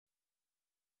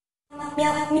I'm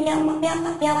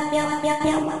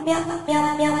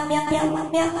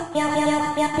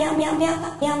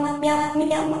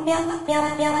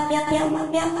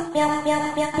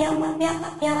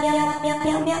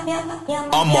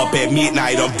up at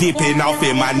midnight, I'm dipping off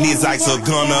in my Nizikes, a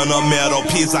gun on a metal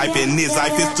piss, I've been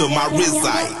Nizike, it's to my wrist.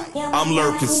 I'm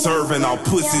lurking, serving on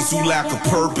pussies, you lack a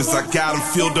purpose. I got them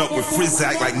filled up with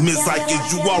Frizzak like Mizike,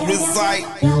 is you all Rizike?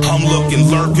 I'm looking,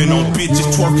 lurking on bitches,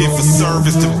 twerking for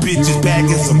service to bitches,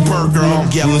 bagging some burger,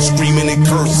 I'm yelling, screaming and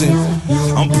cursing.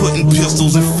 I'm putting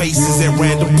pistols in faces at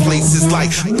random places like,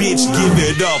 bitch, give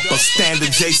it up, or stand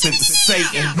adjacent to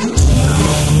Satan.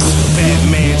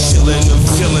 Batman chilling, the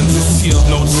villains is here,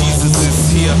 no Jesus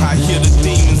is here. I hear the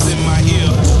demons in my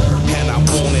ear, and I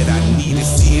want it, I need it,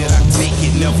 see it, I take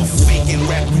it, never faking.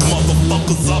 Wrap you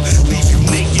motherfuckers up, leave you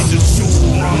naked, the shoe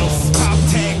runners. Top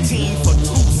tag team for 2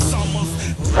 summers.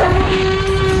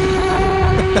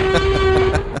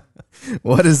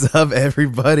 What is up,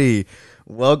 everybody?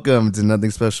 Welcome to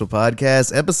Nothing Special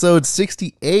Podcast, episode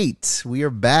 68. We are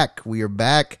back.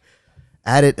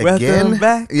 At it again. Welcome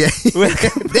back. Yeah.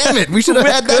 Damn it. We should have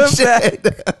had that shit.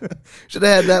 Should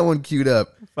have had that one queued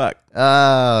up. Fuck.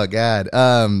 Oh, God.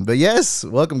 But yes,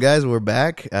 welcome, guys. We're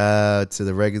back to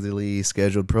the regularly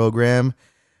scheduled program.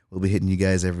 We'll be hitting you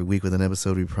guys every week with an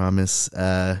episode, we promise.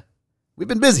 We've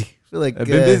been busy. I feel like I've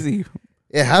been busy.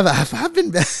 Yeah, I've been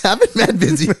mad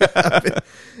busy.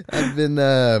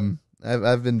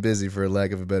 I've been busy for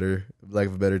lack of a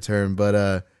better term.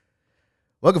 But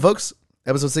welcome, folks.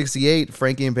 Episode 68.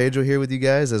 Frankie and Pedro here with you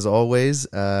guys as always.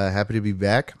 Happy to be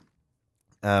back.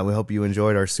 We hope you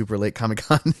enjoyed our super late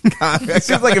Comic-Con. It's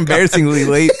just like embarrassingly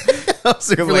late.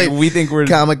 Super Like, late we think we're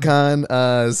Comic-Con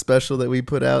special that we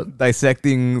put out.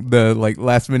 dissecting the like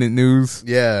last minute news.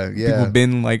 Yeah. People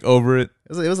been like over it.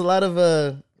 It was a lot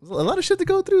of shit to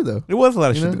go through, though. It was a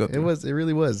lot of You shit know? to go through. It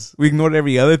really was. We ignored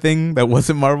every other thing that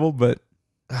wasn't Marvel, but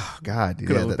Oh God, dude.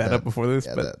 could have looked that up before this.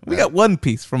 yeah, but that- we got One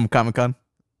Piece from Comic-Con.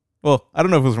 Well, I don't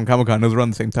know if it was from Comic-Con. It was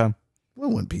around the same time. Well,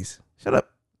 One Piece. Shut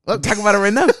up. I'm talking about it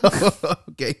right now.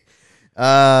 Okay.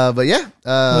 But yeah.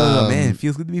 Oh man, it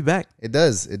feels good to be back. It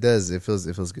does. It feels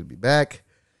good to be back.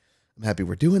 I'm happy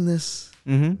we're doing this.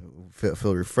 Mm-hmm.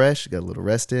 Feel refreshed. Got a little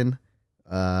rest in.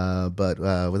 But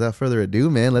without further ado,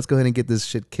 man, let's go ahead and get this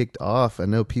shit kicked off. I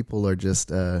know people are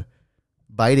just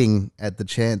biting at the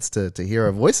chance to hear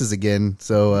our voices again.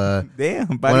 So Damn,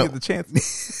 I'm biting at the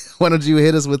chance. why don't you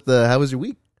hit us with how was your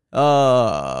week?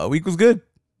 Week was good.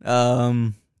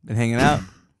 Been hanging out.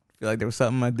 Feel like there was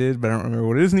something I did, but I don't remember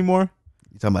what it is anymore.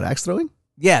 You talking about axe throwing?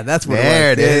 Yeah, that's what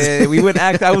There it was. it is. Yeah, we went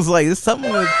act. I was like, "Is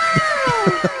something?" With...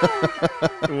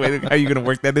 Wait, how are you gonna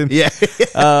work that in? Yeah.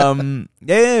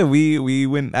 Yeah. We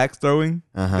went axe throwing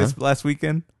this last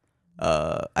weekend.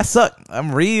 I suck.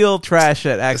 I'm real trash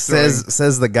at axe throwing.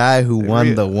 Says the guy who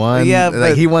won the one. Yeah,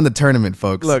 like but- he won the tournament,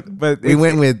 folks. Look, but we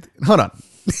went with. Hold on.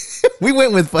 We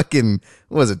went with fucking.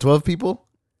 What was it? 12 people.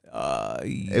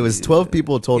 It was 12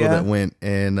 people total that went,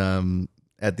 and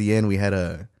at the end we had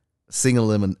a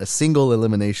single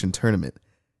elimination tournament,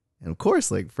 and of course,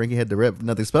 like Frankie had to rep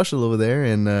Nothing Special over there,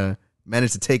 and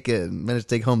managed to take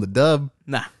home the dub.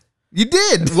 Nah, you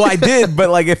did. Well, I did, but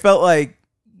like it felt like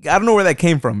I don't know where that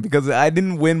came from because I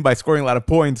didn't win by scoring a lot of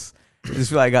points. I just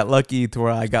feel like I got lucky to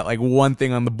where I got like one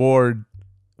thing on the board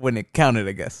when it counted,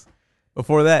 I guess.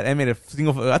 Before that, I made a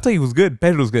single. I tell you, it was good.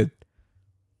 Pedro was good.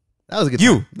 That was a good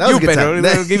time. That was a good Pedro,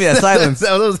 time. give me that silence.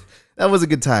 That was a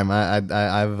good time.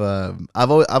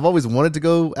 I've always wanted to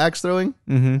go axe throwing.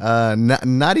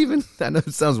 Mm-hmm. Not even. I know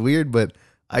it sounds weird, but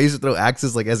I used to throw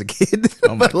axes like as a kid.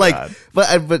 Oh my God.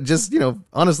 but just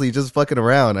honestly, just fucking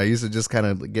around. I used to just kind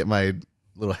of get my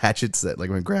little hatchets that like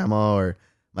my grandma or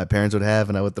my parents would have,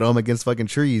 and I would throw them against fucking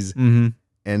trees. Mm-hmm.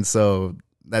 And so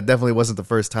that definitely wasn't the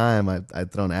first time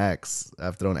I'd thrown axe.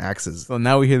 I've thrown axes, So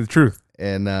now we hear the truth.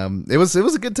 and it was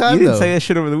a good time. You didn't though. say that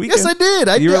shit over the weekend. Yes, I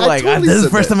did. You were like, totally "This is the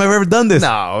said first that. time I've ever done this."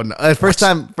 No. First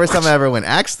time I ever went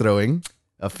axe throwing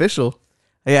official.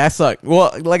 Yeah, I suck.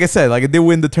 Well, like I said, like I did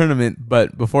win the tournament,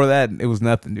 but before that, it was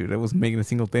nothing, dude. I wasn't making a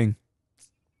single thing.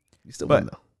 You still But won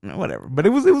though. whatever. But it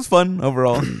was fun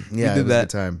overall. Yeah, we did it was that. a good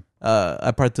time.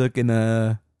 I partook in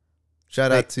a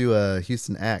Shout out to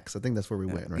Houston Axe. I think that's where we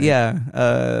went, right?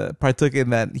 yeah. Partook in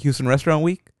that Houston restaurant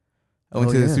week. I went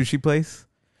Oh, to the yeah. sushi place.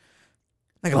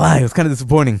 Not gonna lie, it was kind of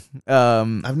disappointing.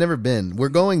 I've never been. We're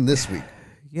going this week.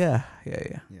 Yeah.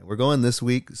 Yeah, we're going this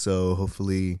week, so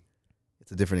hopefully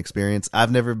it's a different experience.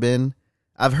 I've never been.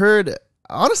 I've heard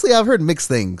mixed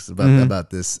things about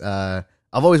this.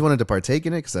 I've always wanted to partake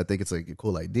in it because I think it's like a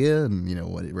cool idea and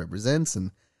what it represents,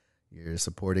 and you're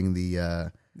supporting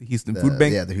the The Houston Food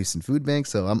Bank. Yeah, the Houston Food Bank.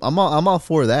 So I'm all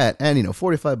for that. And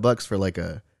 $45 for like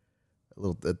a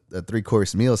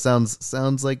 3-course meal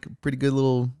sounds like a pretty good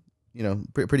little,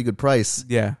 pretty good price.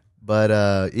 Yeah. But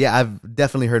I've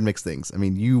definitely heard mixed things. I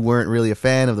mean, you weren't really a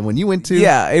fan of the one you went to.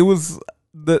 Yeah, it was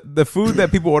the food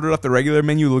that people ordered off the regular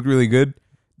menu looked really good.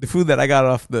 The food that I got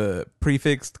off the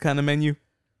prefixed kind of menu,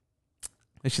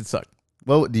 it should suck.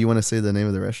 Well, do you want to say the name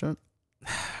of the restaurant?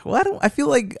 Well, I feel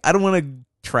like I don't want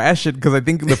to trash it because I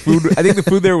think the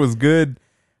food there was good.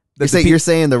 You're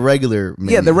saying the regular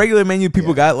menu. Yeah, the regular menu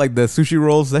people got, like the sushi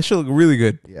rolls, that shit looked really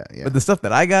good. Yeah. But the stuff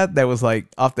that I got that was like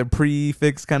off the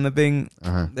prefix kind of thing,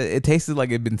 it tasted like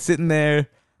it'd been sitting there,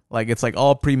 like it's like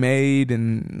all pre-made,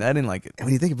 and I didn't like it. And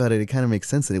when you think about it, it kind of makes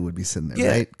sense that it would be sitting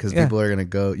there, right? Because people are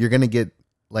you're gonna get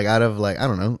like out of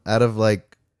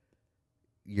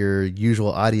your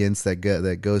usual audience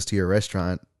that goes to your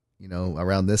restaurant,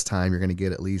 around this time, you're gonna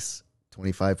get at least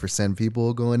 25%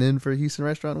 people going in for Houston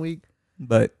Restaurant Week.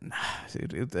 But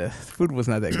dude, the food was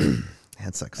not that good.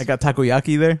 That sucks. I got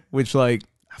takoyaki there, which I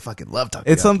fucking love takoyaki.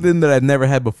 It's something that I've never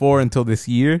had before until this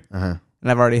year. And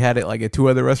I've already had it like at 2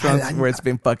 other restaurants where it's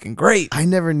been fucking great. I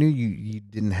never knew you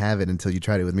didn't have it until you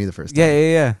tried it with me the first time.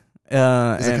 Yeah.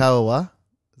 Is it Kawawa?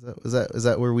 Is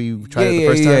that where we tried it the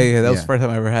first time? Yeah. That was the first time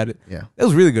I ever had it. Yeah. It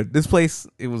was really good. This place,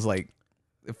 it was like,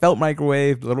 it felt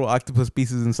microwaved. Little octopus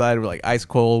pieces inside were like ice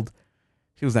cold.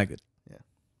 She was not good.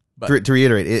 But to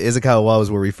reiterate, Izakawa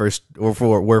was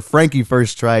where where Frankie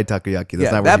first tried takoyaki.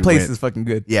 That's not where that place went. is fucking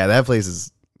good. Yeah, that place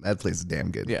is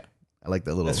damn good. Yeah, I like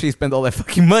that little. She spent all that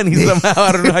fucking money somehow.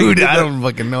 I don't know how you did that. I don't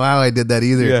fucking know how I did that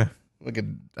either. Yeah,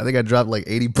 I think I dropped like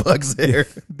 $80 there.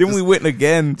 Then we went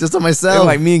again, just on myself. And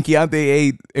like me and Keontae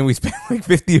ate, and we spent like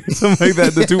 $50 or something like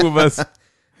that. The two of us.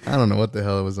 I don't know what the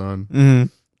hell it was on.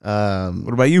 Mm-hmm.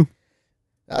 What about you?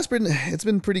 It's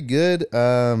been pretty good.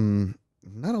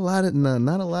 Not a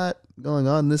lot going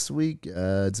on this week.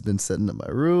 It's been setting up my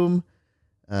room,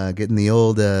 getting the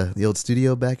old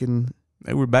studio back in.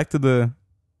 Hey, we're back to the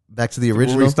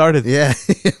original. Where we started. Yeah,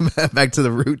 back to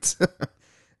the roots.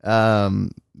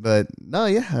 But no,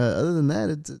 yeah. Other than that,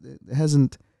 it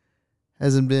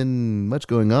hasn't been much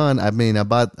going on. I mean, I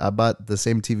bought the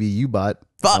same TV you bought.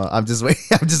 I'm just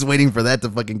waiting for that to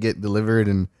fucking get delivered,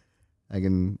 and I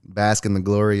can bask in the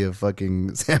glory of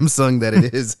fucking Samsung that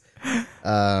it is.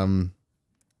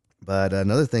 But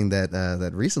another thing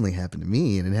that recently happened to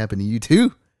me, and it happened to you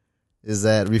too, is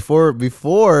that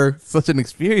before such an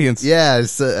experience. Yeah,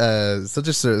 it's, such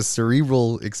a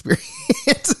cerebral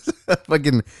experience.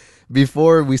 Fucking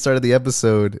before we started the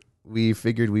episode, we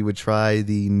figured we would try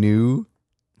the new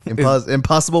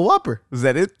Impossible Whopper. Is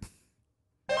that it?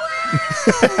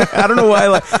 I don't know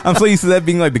why. I'm so used to that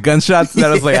being like the gunshots that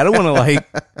I was like, I don't want to .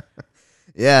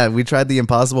 Yeah, we tried the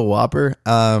Impossible Whopper.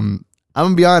 I'm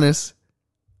gonna be honest.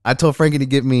 I told Frankie to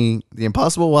get me the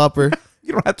Impossible Whopper.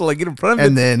 You don't have to get in front of it.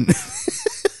 And then,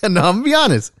 no, I'm gonna be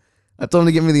honest. I told him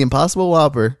to get me the Impossible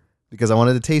Whopper because I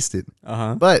wanted to taste it.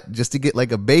 But just to get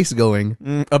like a base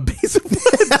going, a base of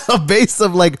what? A base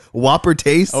of like Whopper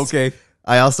taste. Okay.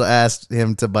 I also asked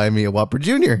him to buy me a Whopper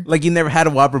Jr. Like you never had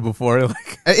a Whopper before. It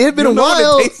had been a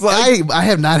while. I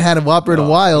have not had a Whopper in a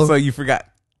while. So you forgot.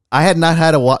 I had not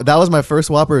had a Whopper. That was my first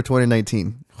Whopper of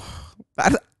 2019.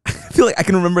 I feel like I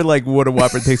can remember what a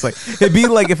Whopper tastes like. It'd be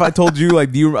like if I told you I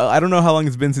don't know how long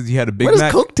it's been since you had a Big Mac. What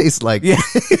does Coke taste like? Yeah,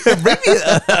 bring me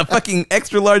a fucking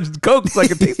extra large Coke so I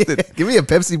can taste it. Give me a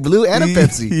Pepsi Blue and a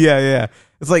Pepsi. Yeah.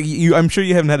 It's like I'm sure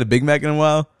you haven't had a Big Mac in a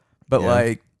while,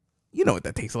 but you know what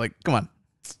that tastes like. Come on,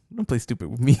 don't play stupid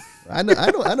with me. I know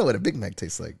what a Big Mac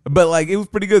tastes like. But it was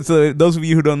pretty good. So those of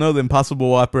you who don't know, the Impossible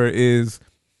Whopper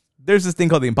there's this thing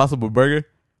called the Impossible Burger,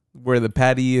 where the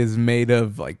patty is made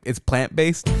of it's plant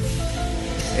based,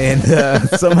 and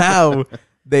somehow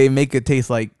they make it taste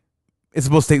like it's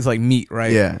supposed to taste like meat,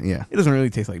 right? Yeah. It doesn't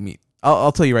really taste like meat.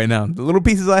 I'll tell you right now, the little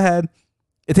pieces I had,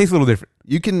 it tastes a little different.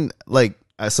 You can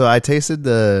so I tasted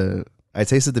the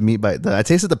meat I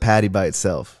tasted the patty by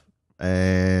itself,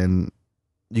 and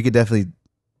you could definitely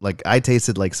I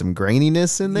tasted some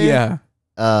graininess in there.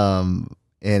 Yeah.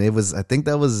 And it was, I think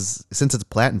that was, since it's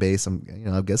plant based,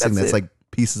 I'm guessing that's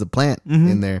pieces of plant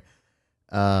in there.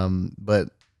 But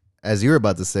as you were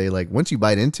about to say, once you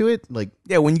bite into it,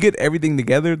 yeah, when you get everything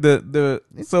together,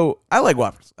 so I like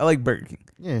Whoppers, I like Burger King.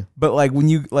 Yeah. But when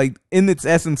you in its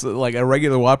essence, a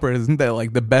regular Whopper isn't that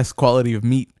the best quality of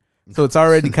meat. So it's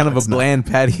already kind of a bland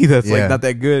patty that's not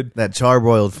that good. That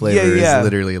charbroiled flavor is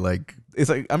literally it's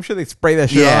I'm sure they spray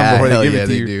that shit on before they give it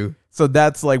to you. Do. So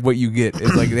that's what you get.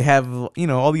 It's they have,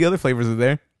 all the other flavors are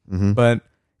there, but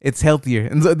it's healthier.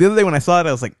 And so the other day when I saw it,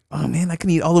 I was like, oh man, I can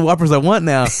eat all the Whoppers I want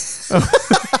now.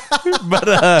 But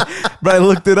But I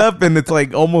looked it up, and it's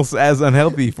like almost as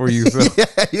unhealthy for you. So. Yeah,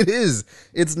 it is.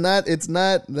 It's not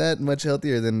that much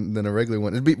healthier than a regular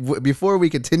one. Before we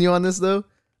continue on this, though,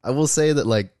 I will say that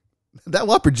like that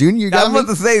Whopper Jr. you got I was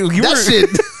about to say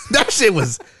that shit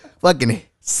was fucking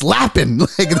slapping.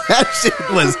 Like that shit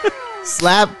was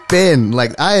slapping.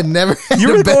 Like I had never. Had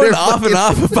you were going off and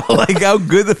off about like how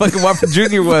good the fucking Whopper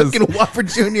Jr. was. Fucking Whopper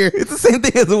Jr. It's the same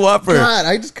thing as a Whopper. God,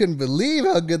 I just couldn't believe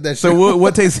how good that shit. So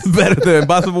what tastes better, the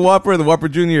Impossible Whopper or the Whopper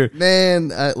Jr.?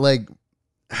 Man, like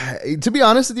to be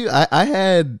honest with you, I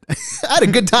had a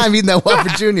good time eating that Whopper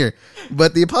Jr.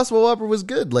 But the Impossible Whopper was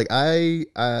good. Like I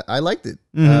liked it.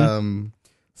 Mm-hmm.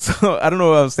 So I don't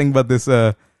know what I was thinking about this.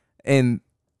 And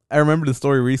I remember the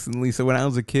story recently. So when I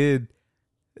was a kid,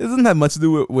 it doesn't have much to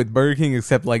do with Burger King,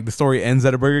 except like the story ends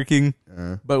at a Burger King.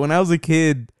 But when I was a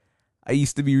kid, I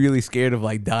used to be really scared of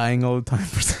like dying all the time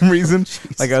for some reason.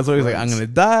 Like I was always like, I'm gonna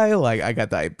die. Like I got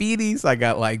diabetes. I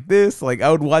got like this. Like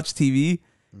I would watch TV,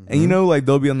 and you know, like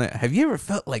they'll be on that. Have you ever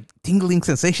felt like tingling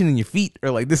sensation in your feet or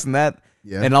like this and that?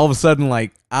 Yeah. And all of a sudden,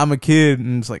 like I'm a kid,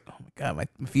 and it's like, oh my god,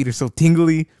 my feet are so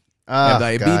tingly. I have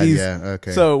diabetes. God, yeah,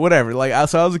 okay. So whatever. Like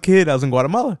so I was a kid. I was in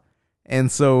Guatemala,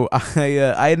 and so I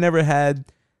had never had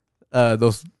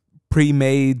those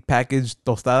pre-made packaged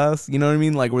tostadas, you know what I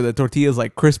mean? Like where the tortilla's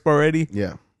like crisp already.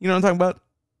 Yeah. You know what I'm talking about?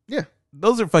 Yeah.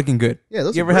 Those are fucking good. Yeah,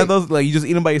 those you are ever great. had those? Like you just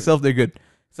eat them by yourself, they're good.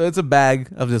 So it's a bag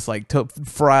of just like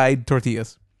fried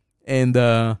tortillas. And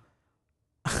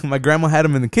my grandma had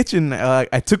them in the kitchen.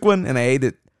 I took one and I ate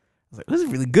it. I was like, this is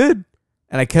really good.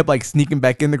 And I kept like sneaking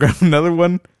back in to grab another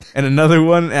one. And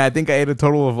I think I ate a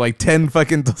total of like 10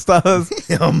 fucking tostadas.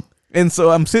 Yum. And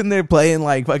so I'm sitting there playing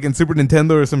like fucking Super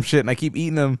Nintendo or some shit, and I keep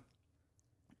eating them.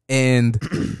 And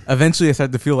eventually I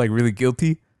start to feel like really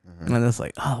guilty. And I'm just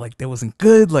like, oh, like that wasn't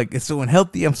good. Like it's so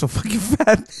unhealthy. I'm so fucking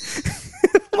fat.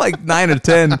 Like 9 or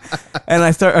 10. And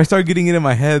I start getting it in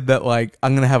my head that like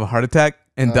I'm going to have a heart attack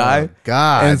and die.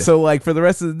 God. And so like for the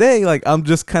rest of the day, like I'm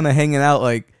just kind of hanging out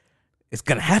like it's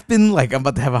going to happen. Like I'm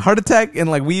about to have a heart attack.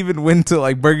 And like we even went to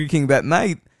like Burger King that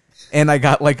night. And I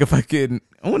got like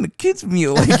I want a kid's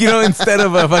meal, like, you know, instead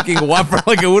of a fucking Whopper,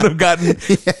 like I would have gotten.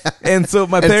 Yeah. And so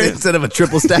my parents, instead of a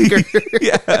triple stacker.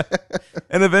 yeah.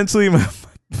 And eventually my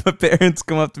parents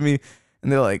come up to me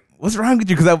and they're like, "What's wrong with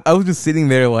you?" Because I was just sitting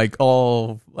there like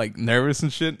all like nervous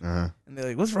and shit. And they're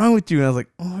like, "What's wrong with you?" And I was like,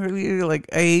 "Oh, earlier, like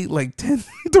I ate like 10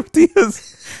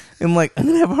 tortillas, and like I'm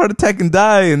gonna have a heart attack and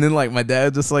die." And then like my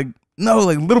dad just like, no,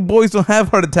 like little boys don't have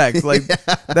heart attacks. Like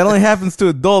that only happens to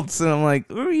adults. And I'm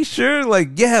like, are you sure?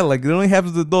 Like, yeah, like it only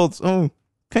happens to adults. Oh,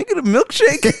 can I get a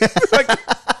milkshake? Like,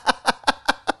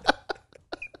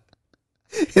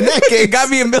 in that case, got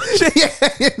me a milkshake.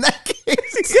 Yeah, in that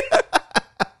case.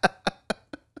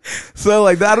 So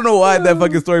like, I don't know why that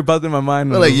fucking story popped in my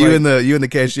mind. Well, like you and the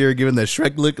cashier giving the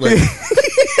Shrek look, like.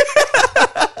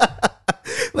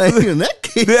 Like in that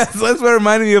case. Yeah, so that's what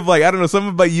reminded me of, like, I don't know, something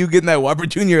about you getting that Whopper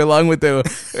Jr. along with the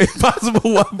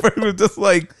Impossible Whopper. It was just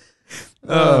like,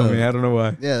 oh man, I don't know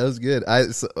why. Yeah, that was good.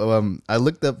 I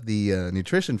looked up the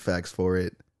nutrition facts for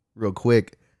it real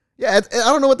quick. Yeah, I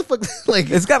don't know what the fuck. Like,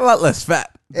 it's got a lot less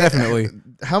fat, definitely.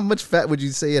 How much fat would you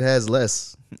say it has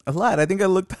less? A lot. I think I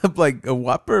looked up like a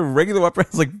regular Whopper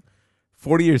has like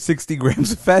 40 or 60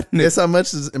 grams of fat in it. Guess how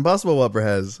much Impossible Whopper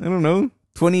has? I don't know.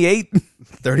 28?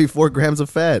 34 grams of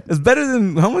fat. It's better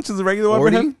than, how much does a regular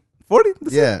Whopper have? 40?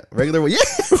 Yeah, regular one. Yeah.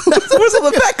 Where's all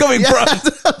the fat coming from?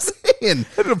 That's what I'm saying.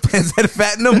 I don't know, plants had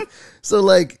fat in them. So,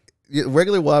 like,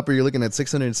 regular Whopper, you're looking at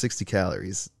 660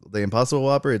 calories. The Impossible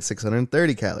Whopper, it's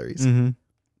 630 calories. Mm-hmm.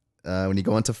 When you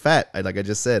go into fat, like I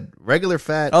just said, regular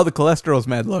fat. Oh, the cholesterol's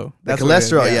mad low. The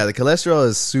cholesterol, the cholesterol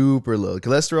is super low. The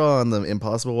cholesterol on the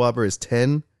Impossible Whopper is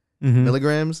 10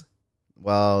 milligrams,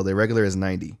 while the regular is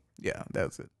 90. Yeah,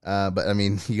 that's it. But I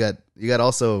mean, you got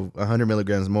also 100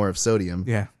 milligrams more of sodium.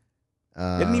 Yeah.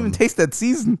 It didn't even taste that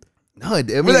seasoned. No, where'd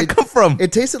that come from?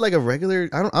 It tasted like a regular.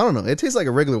 I don't know. It tastes like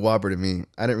a regular Whopper to me.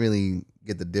 I didn't really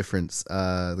get the difference.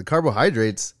 The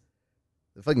carbohydrates,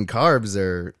 the fucking carbs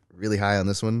are really high on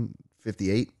this one,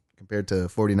 58 compared to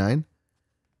 49,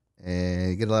 and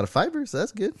you get a lot of fiber, so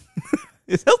that's good.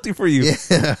 It's healthy for you.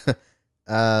 Yeah.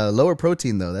 Lower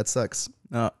protein though, that sucks.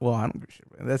 Well, I don't give a shit.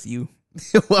 That's you.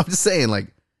 Well, I'm just saying, like,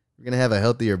 we're gonna have a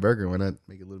healthier burger. Why not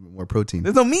make it a little bit more protein?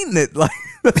 There's no meat in it. Like,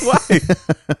 that's why.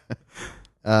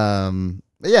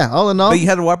 Yeah, all in all, but you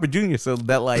had a Whopper Jr., so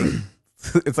that like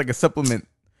it's like a supplement.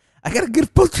 I gotta get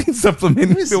a protein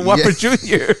supplement with a Whopper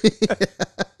Jr.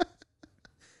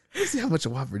 Let's see how much a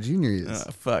Whopper Jr. is.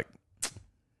 Fuck.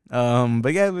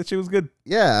 But yeah, that shit was good.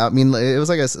 Yeah, I mean, it was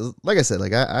like I said,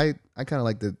 like I kind of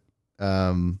liked it.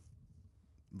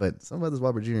 But some of this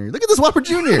Whopper Jr. Look at this Whopper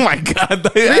Jr. Oh my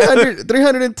God.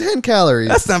 310 calories.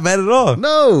 That's not bad at all.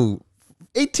 No.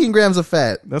 18 grams of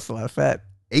fat. That's a lot of fat.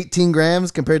 18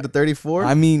 grams compared to 34.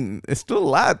 I mean, it's still a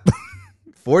lot.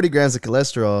 40 grams of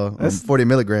cholesterol. 40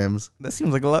 milligrams. That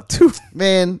seems like a lot too.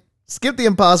 Man, skip the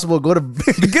impossible. Go to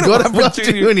Get go a to Whopper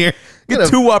Jr. Get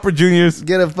 2 Whopper Juniors.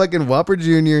 Get a fucking Whopper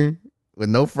Jr. with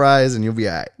no fries, and you'll be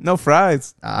all right. No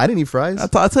fries. I didn't eat fries.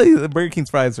 I'll tell you, the Burger King's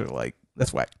fries are like,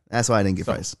 that's whack. That's why I didn't get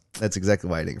fries. That's exactly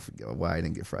why I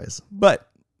didn't get fries. But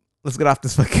let's get off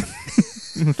this fucking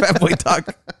fat boy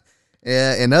talk.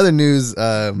 Yeah. In other news,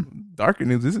 Darker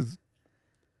news. This is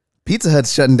Pizza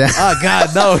Hut's shutting down. Oh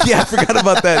God, no! Yeah, I forgot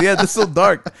about that. Yeah, this is so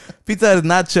dark. Pizza Hut is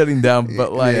not shutting down,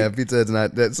 but like, yeah, Pizza Hut's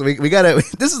not. So we gotta.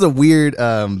 This is a weird,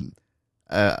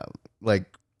 like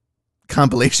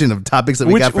compilation of topics that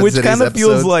we got for which today's kind of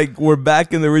feels episode. like we're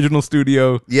back in the original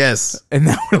studio. Yes, and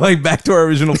now we're like back to our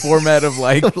original format of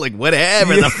like, like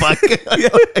whatever the fuck.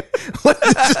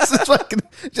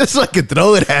 just fucking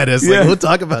throw it at us. Like we'll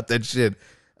talk about that shit.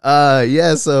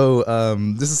 Yeah, so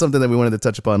this is something that we wanted to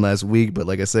touch upon last week, but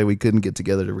like I said, we couldn't get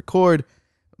together to record.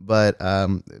 But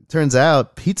it turns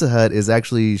out Pizza Hut is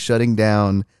actually shutting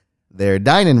down their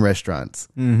dine-in restaurants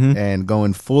and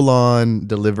going full-on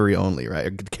delivery only, right?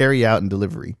 Or carry out and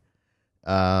delivery.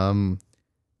 Not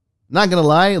gonna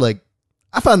lie, like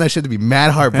I found that shit to be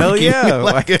mad heartbreaking. Hell yeah.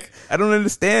 Like, I don't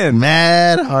understand.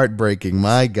 Mad heartbreaking,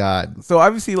 my God. So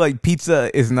obviously like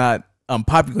pizza is not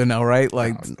popular now, right?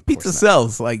 Like pizza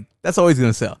sells. Like that's always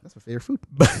gonna sell. That's my favorite food.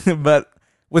 But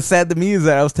what's sad to me is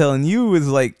that I was telling you is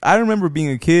like I remember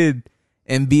being a kid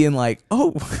and being like,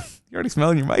 "Oh, you already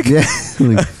smelling your mic?" Yeah,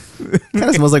 like, kind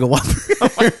of smells like a Whopper.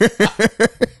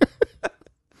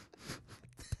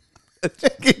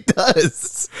 It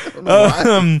does. But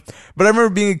I remember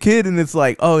being a kid and it's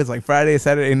like, oh, it's like Friday,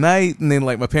 Saturday night, and then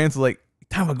like my parents were like,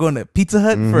 "Time we're going to Pizza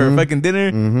Hut for fucking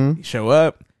dinner." You show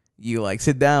up. You like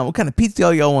sit down. What kind of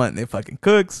pizza y'all want? And it fucking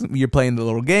cooks. You're playing the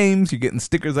little games. You're getting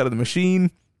stickers out of the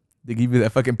machine. They give you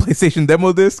that fucking PlayStation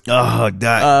demo disc. Oh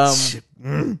God.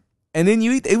 And then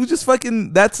you eat. It was just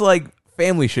fucking. That's like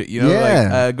family shit, you know.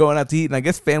 Yeah. Like going out to eat. And I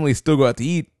guess families still go out to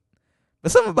eat.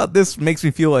 But something about this makes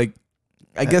me feel like.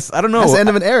 I guess I don't know. That's the end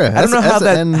of an era. I don't know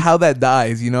how that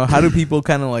dies. You know, how do people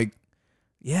kind of like.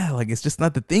 Yeah, like it's just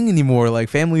not the thing anymore. Like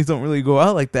families don't really go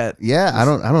out like that. Yeah, I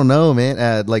don't know,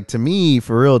 man. Like to me,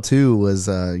 for real too, was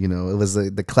it was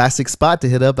the classic spot to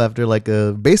hit up after like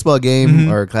a baseball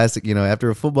game or a classic,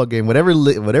 after a football game, whatever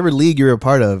league you're a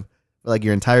part of, like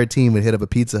your entire team would hit up a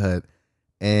Pizza Hut,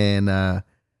 and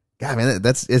God, man,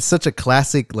 it's such a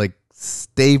classic like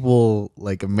staple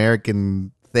like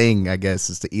American thing, I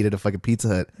guess, is to eat at a fucking Pizza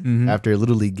Hut after a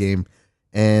little league game,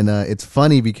 and it's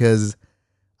funny because.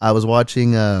 I was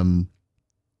watching. There's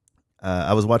a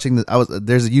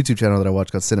YouTube channel that I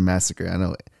watch called Cinemassacre. I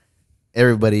know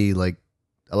everybody, like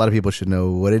a lot of people should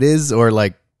know what it is, or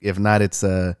like if not, it's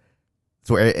where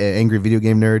Angry Video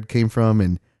Game Nerd came from,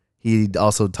 and he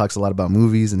also talks a lot about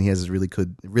movies, and he has this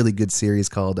really good series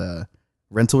called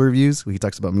Rental Reviews, where he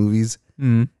talks about movies,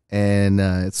 and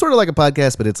it's sort of like a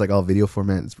podcast, but it's like all video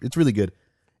format. It's really good,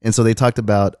 and so they talked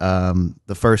about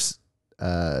the first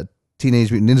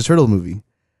Teenage Mutant Ninja Turtle movie.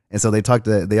 And so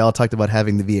they all talked about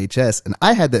having the VHS, and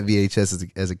I had that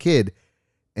VHS as a kid.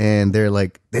 And they're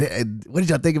like, "What did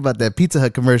y'all think about that Pizza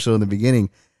Hut commercial in the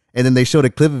beginning?" And then they showed a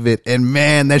clip of it, and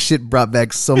man, that shit brought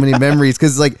back so many memories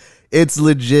because like it's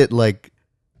legit like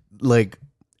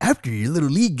after your little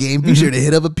league game, be sure to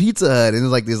hit up a Pizza Hut, and it's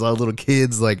like these all little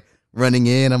kids like running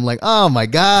in. I'm like, oh my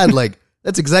God, like.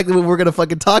 That's exactly what we're going to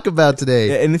fucking talk about today.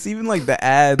 Yeah, and it's even like the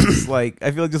ads, like I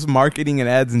feel like just marketing and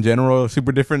ads in general are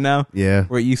super different now. Yeah.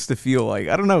 Where it used to feel like,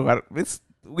 I don't know,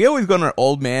 we always go on our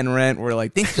old man rant where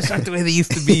like things just aren't the way they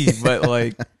used to be. But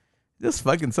like just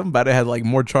fucking something about it had like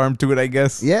more charm to it, I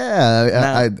guess.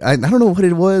 Yeah. I don't know what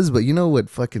it was, but you know what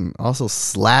fucking also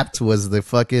slapped was the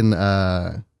fucking,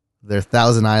 their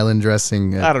Thousand Island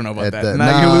dressing. I don't know about that.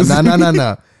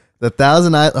 No. The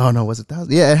Thousand Island. Oh no, was it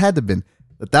Thousand? Yeah, it had to have been.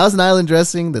 The Thousand Island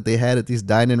dressing that they had at these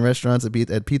dine-in restaurants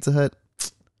at Pizza Hut,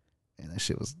 man, that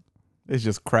shit was. It's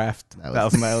just Kraft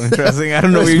Thousand Island dressing. I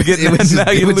don't know where you're getting that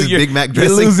now. It was just Big Mac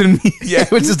dressing. You're losing me. Yeah,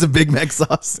 it was just a Big Mac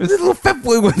sauce. This little fat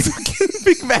boy wants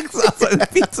Big Mac sauce on his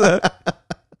pizza.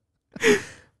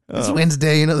 It's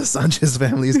Wednesday, the Sanchez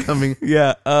family is coming.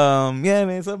 Yeah,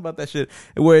 man, something about that shit.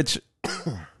 Which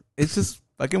it's just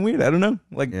fucking weird. I don't know.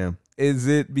 Like, is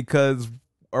it because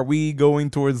are we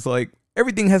going towards like?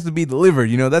 Everything has to be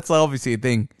delivered, that's obviously a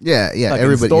thing. Yeah. Like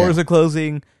everybody. Stores are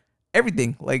closing.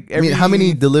 Everything. Like, I mean, how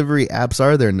many delivery apps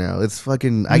are there now? It's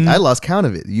fucking. I lost count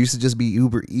of it. It used to just be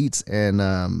Uber Eats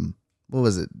and what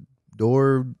was it?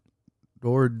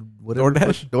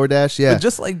 DoorDash, yeah. But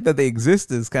just like that they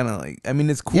exist is kind of like, I mean,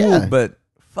 it's cool, but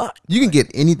fuck. You can get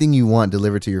anything you want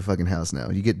delivered to your fucking house now.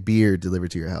 You get beer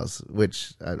delivered to your house,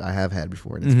 which I have had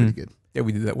before, and it's pretty good. Yeah,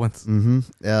 we did that once.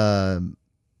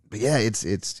 But yeah,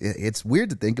 it's weird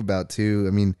to think about too.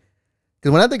 I mean,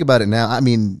 because when I think about it now, I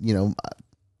mean, you know,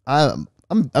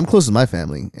 I'm close to my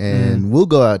family, and we'll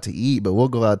go out to eat, but we'll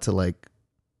go out to like,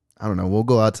 I don't know, we'll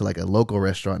go out to like a local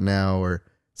restaurant now or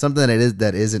something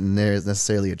that isn't there is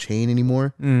necessarily a chain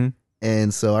anymore.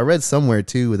 And so I read somewhere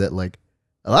too that like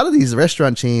a lot of these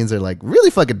restaurant chains are like really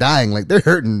fucking dying. Like they're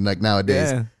hurting like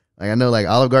nowadays. Yeah. Like I know like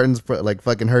Olive Garden's like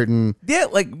fucking hurting. Yeah,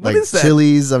 like what is that?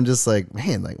 Chili's, I'm just like,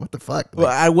 man, like what the fuck? Like,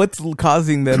 well, what's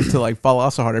causing them to like fall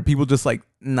off so hard? Are people just like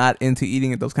not into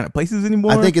eating at those kind of places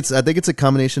anymore? I think it's a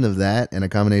combination of that and a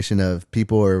combination of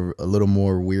people are a little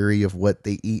more weary of what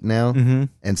they eat now,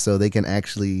 and so they can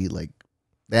actually like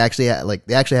they actually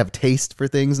have taste for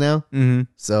things now.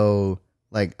 So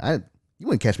like you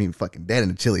wouldn't catch me fucking dead in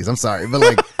the Chili's. I'm sorry, but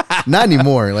like not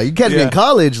anymore. Like you catch me in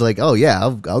college, like oh yeah,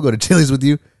 I'll go to Chili's with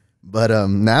you. But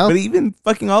now, but even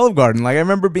fucking Olive Garden. Like I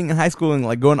remember being in high school and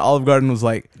like going to Olive Garden was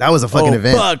like that was a fucking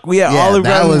event. Fuck, we had Olive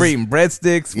Garden. We're eating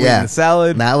breadsticks. We're eating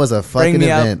salad. That was a fucking event. Bring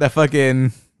me event. out that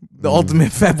fucking the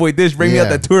ultimate fat boy dish. Bring me out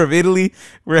that tour of Italy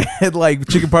where I had like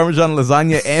chicken parmesan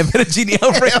lasagna and fettuccine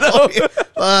alfredo.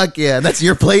 Fuck yeah, that's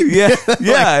your plate. Yeah,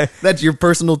 like, that's your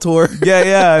personal tour.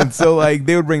 yeah. And so like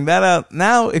they would bring that out.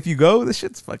 Now if you go, this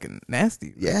shit's fucking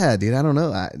nasty. Yeah, dude. I don't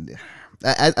know.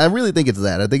 I really think it's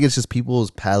that. I think it's just people's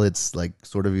palates like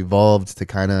sort of evolved to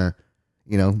kind of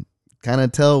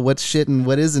tell what's shit and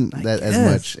what isn't as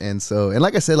much. And so, and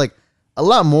like I said, like a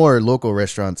lot more local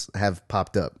restaurants have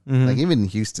popped up. Like even in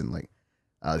Houston, like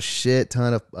a shit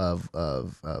ton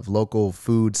of local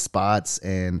food spots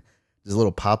and just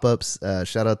little pop-ups.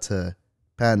 Shout out to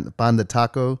Panda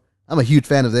Taco. I'm a huge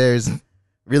fan of theirs.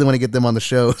 Really want to get them on the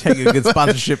show. Check a good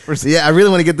sponsorship for yeah, I really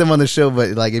want to get them on the show. But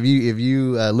like, if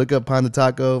you look up Panda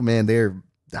Taco, man, they're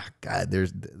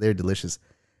delicious.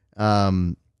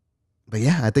 But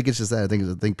yeah, I think it's just that. I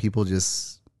think people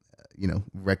just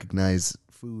recognize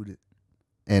food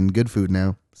and good food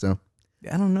now. So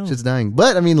I don't know, shit's dying.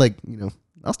 But I mean, like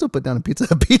I'll still put down a pizza.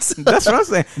 That's what I'm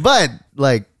saying. But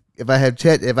like, if I had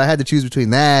to choose between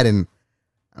that and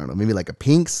I don't know, maybe like a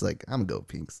Pink's. Like I'm gonna go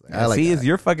Pink's. Like, I like it's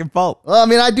your fucking fault. Well, I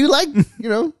mean, I do like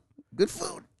good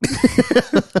food.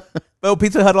 Well,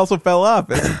 Pizza Hut also fell off.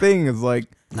 That's the thing. Is like,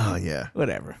 oh yeah,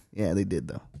 whatever. Yeah, they did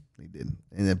though. They did.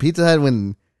 And the Pizza Hut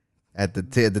when at the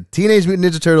Teenage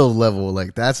Mutant Ninja Turtles level,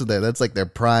 like that's like their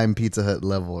prime Pizza Hut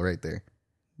level right there.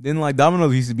 Then like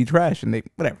Domino's used to be trash, and they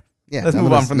whatever. Yeah, let's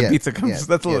move on from the pizza.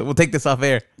 We'll take this off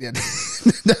air. Yeah,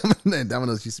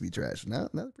 Domino's used to be trash. Now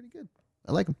they're pretty good.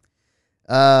 I like them.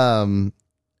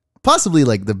 Possibly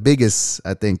like the biggest,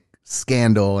 I think,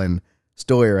 scandal and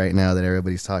story right now that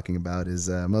everybody's talking about is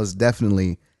most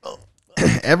definitely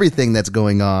everything that's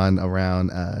going on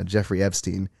around Jeffrey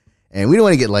Epstein. And we don't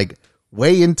want to get like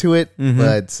way into it,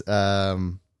 but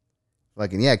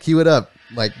fucking cue it up.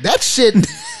 Like that shit.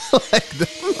 Like,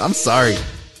 I'm sorry.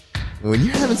 When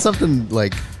you're having something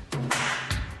like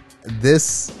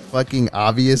this fucking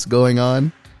obvious going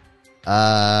on,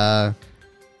 we're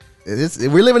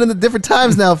living in the different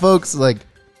times now, folks. Like,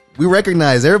 we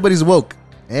recognize everybody's woke.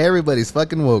 Everybody's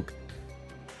fucking woke.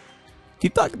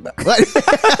 Keep talking about it.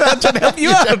 I'm trying to help you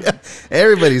out.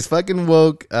 Everybody's fucking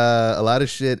woke. A lot of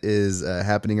shit is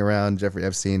happening around Jeffrey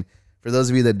Epstein. For those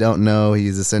of you that don't know,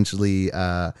 he's essentially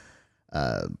a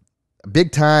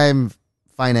big time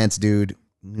finance dude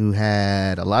who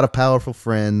had a lot of powerful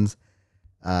friends.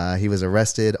 He was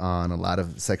arrested on a lot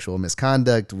of sexual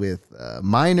misconduct with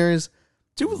minors.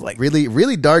 It was like really,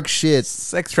 really dark shit.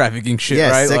 Sex trafficking shit,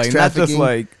 right? Sex like trafficking. Not just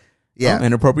like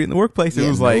inappropriate in the workplace. It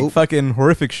was like fucking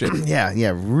horrific shit.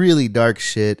 Yeah, really dark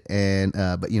shit. And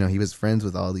but he was friends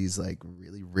with all these like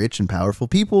really rich and powerful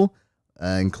people,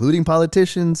 including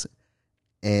politicians,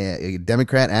 a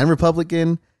Democrat and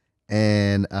Republican.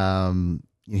 And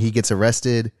he gets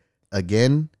arrested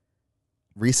again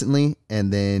recently,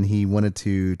 and then he wanted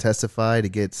to testify to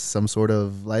get some sort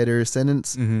of lighter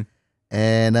sentence.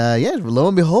 And lo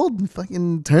and behold, he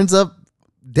fucking turns up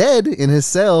dead in his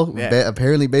cell,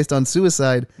 apparently based on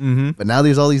suicide. But now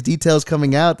there's all these details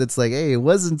coming out that's like, hey, it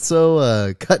wasn't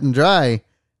so cut and dry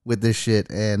with this shit.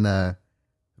 And of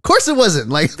course it wasn't.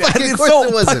 Like, it's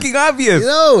so fucking obvious.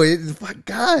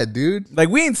 God, dude. Like,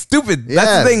 we ain't stupid.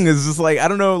 That's the thing. Is just like, I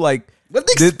don't know, like, what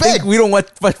do they expect? We don't watch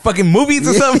fucking movies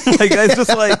or something. Like, it's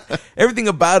just like everything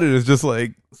about it is just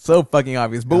like so fucking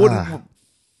obvious. But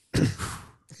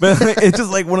but it's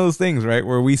just like one of those things, right?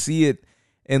 Where we see it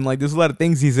And like, there's a lot of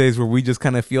things he says where we just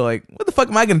kind of feel like, what the fuck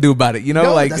am I gonna do about it? You know,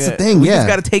 No, like that's the thing. we Yeah, just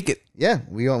gotta take it. Yeah,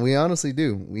 we honestly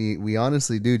do. We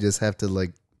honestly do just have to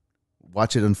like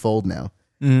watch it unfold now,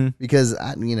 because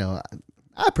I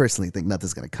personally think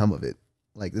nothing's gonna come of it.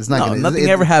 Like, it's not gonna. Nothing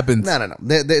ever happens. No.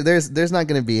 There's not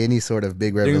gonna be any sort of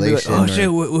big revelation. Like,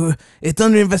 oh shit, it's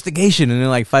under investigation, and then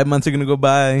like 5 months are gonna go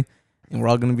by, and we're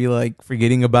all gonna be like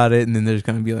forgetting about it, and then there's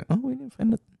gonna be like, oh, we didn't find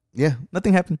nothing. Yeah,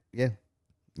 nothing happened. Yeah.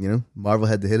 Marvel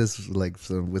had to hit us like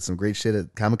with some great shit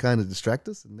at Comic-Con to distract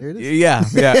us, and there it is. Yeah.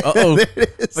 Uh-oh.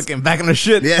 Fucking back on the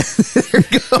shit. Yeah, there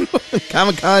we go.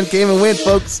 Comic-Con came and went,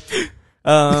 folks.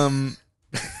 Can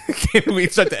we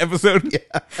start the episode?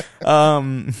 Yeah.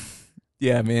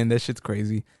 Yeah, man, that shit's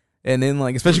crazy. And then,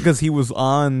 like, especially because he was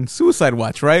on Suicide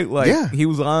Watch, right? Like, he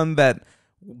was on that,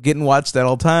 getting watched at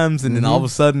all times, and then all of a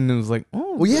sudden it was like,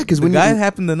 oh, well, yeah, because the guy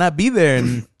happened to not be there,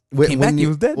 and came back, he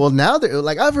was dead. Well, now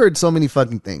like, I've heard so many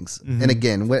fucking things, and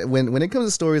again, when it comes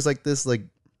to stories like this, like,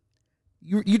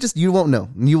 you won't know,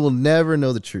 you will never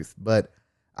know the truth. But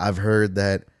I've heard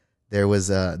that there was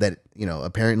that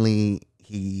apparently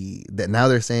that now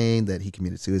they're saying that he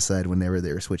committed suicide whenever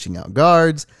they were switching out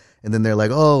guards, and then they're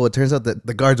like, oh, it turns out that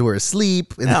the guards were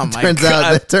asleep, and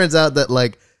it turns out that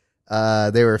like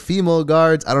they were female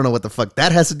guards. I don't know what the fuck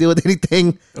that has to do with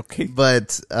anything. Okay,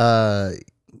 but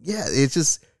yeah, it's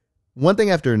just one thing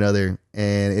after another,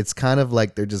 and it's kind of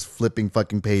like they're just flipping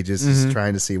fucking pages, just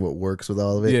trying to see what works with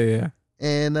all of it. Yeah.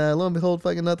 And lo and behold,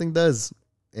 fucking nothing does.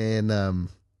 And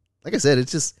like I said,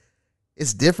 it's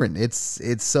different.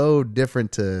 It's so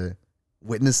different to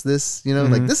witness this.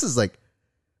 Like, this is like,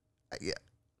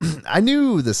 I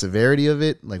knew the severity of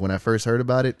it, like, when I first heard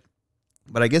about it,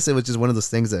 but I guess it was just one of those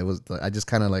things that I just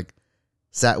kind of like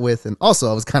sat with, and also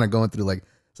I was kind of going through like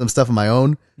some stuff of my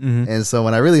own, and so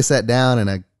when I really sat down and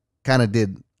I kind of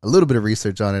did a little bit of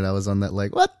research on it, I was on that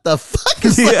like, what the fuck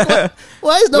is like,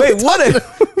 why is nobody what?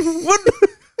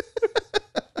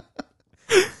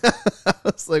 I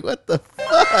was like, what the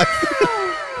fuck?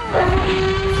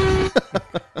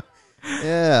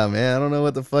 Yeah, man, I don't know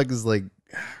what the fuck is like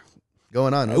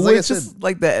going on. It's just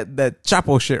like that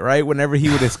Chapo shit, right? Whenever he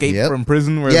would escape from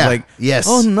prison, where it's like, yes,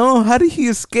 oh no, how did he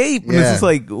escape? And it's just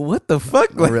like, what the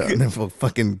fuck? Like,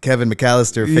 fucking Kevin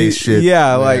McAllister face shit.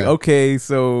 Yeah, like, okay,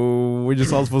 so we're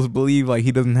just all supposed to believe like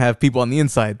he doesn't have people on the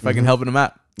inside fucking helping him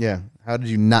out. Yeah, how did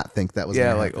you not think that was?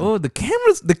 Yeah, like, oh, the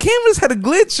cameras had a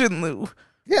glitch, and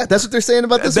yeah, that's what they're saying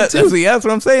about this one too. That's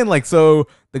what I'm saying. Like, so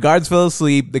the guards fell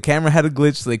asleep, the camera had a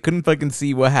glitch, so they couldn't fucking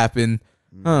see what happened.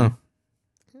 Huh.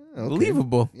 Okay.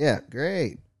 Believable. Yeah,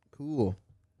 great. Cool.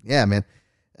 Yeah, man.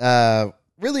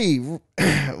 Really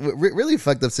really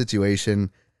fucked up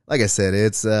situation. Like I said,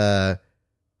 it's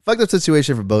fucked up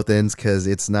situation for both ends, because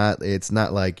it's not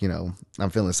like, I'm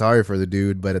feeling sorry for the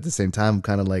dude, but at the same time, I'm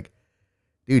kind of like,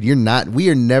 dude, we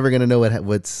are never gonna know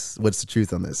what's the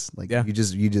truth on this. Like, you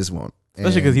just won't.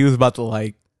 Especially because he was about to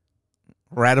like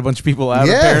rat a bunch of people out,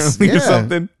 apparently, or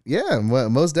something. Yeah,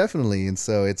 most definitely. And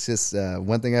so it's just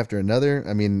one thing after another.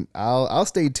 I mean, I'll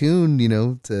stay tuned,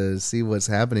 to see what's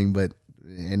happening. But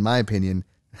in my opinion,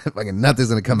 fucking nothing's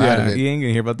gonna come out of it. You ain't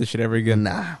gonna hear about this shit ever again.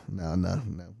 Nah, no,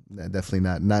 definitely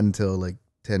not. Not until like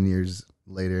 10 years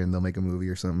later, and they'll make a movie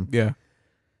or something. Yeah,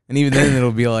 and even then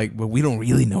it'll be like, but we don't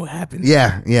really know what happened.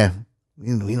 Yeah,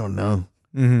 we don't know.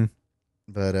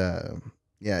 But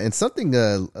yeah, and something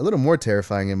a little more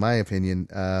terrifying, in my opinion.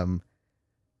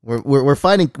 We're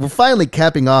finally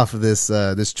capping off this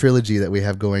this trilogy that we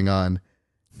have going on.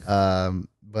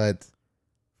 But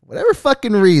whatever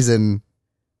reason,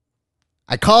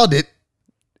 I called it,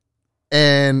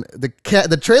 and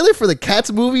the trailer for the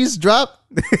Cats movies dropped.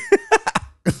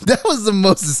 That was the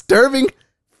most disturbing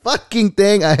fucking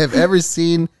thing I have ever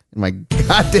seen in my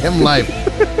goddamn life.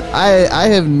 I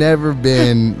have never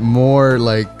been more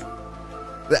like.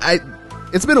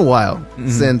 It's been a while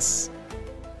since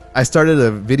I started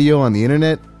a video on the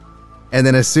internet, and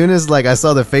then as soon as like I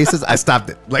saw the faces, I stopped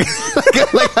it. Like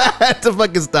I had to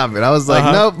fucking stop it. I was like,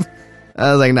 nope.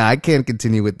 I was like, nah, I can't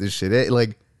continue with this shit.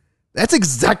 That's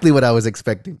exactly what I was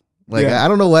expecting. Like, I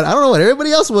don't know what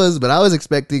everybody else was, but I was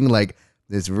expecting like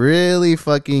this really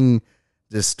fucking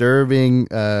disturbing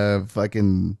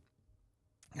fucking.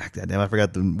 God damn, I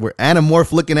forgot the word,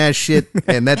 anamorph looking ass shit,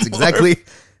 and that's exactly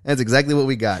what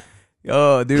we got.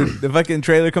 Oh, dude, the fucking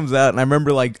trailer comes out, and I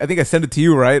remember, like, I think I sent it to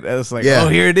you, right? I was like, oh,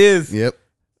 here it is. Yep.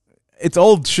 It's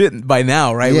old shit by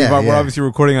now, right? Yeah, We're obviously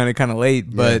recording on it kind of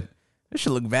late, but It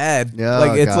should look bad. Oh,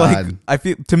 like it's God. like I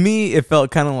feel to me it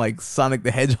felt kind of like Sonic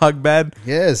the Hedgehog bad.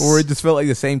 Yes. Or it just felt like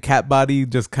the same cat body,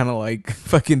 just kind of like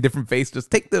fucking different face.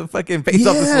 Just take the fucking face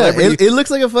off the celebrity. It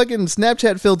looks like a fucking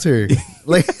Snapchat filter.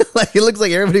 like it looks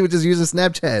like everybody was just using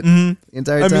Snapchat the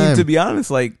entire time. I mean, to be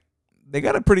honest, like they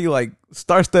got a pretty like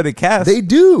star-studded cast. They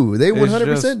do. They It's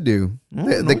 100% do.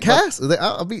 The cast,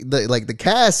 the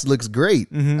cast looks great.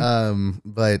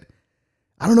 But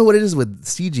I don't know what it is with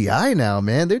CGI now,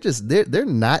 man. They're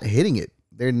not hitting it.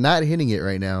 They're not hitting it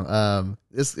right now.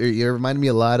 It reminded me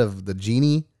a lot of the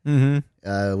Genie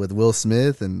with Will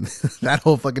Smith and that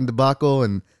whole fucking debacle,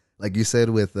 and like you said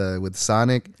with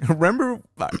Sonic. Remember,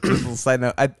 just a little side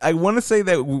note. I want to say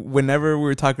that whenever we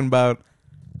were talking about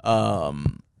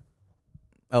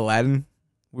Aladdin,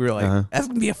 we were like, that's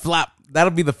gonna be a flop.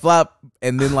 That'll be the flop.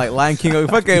 And then like Lion King,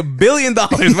 fucking $1 billion.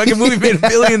 Fucking movie made $1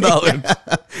 billion.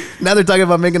 Now they're talking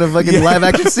about making a fucking live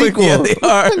action sequel. Yeah, they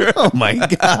are. Oh my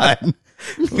God.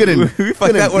 We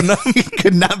fucked that one up.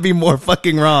 Could not be more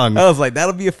fucking wrong. I was like,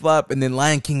 that'll be a flop, and then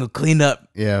Lion King will clean up.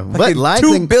 Yeah, but Lion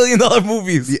King, $2 billion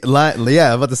movies.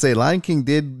 Yeah, I'm about to say Lion King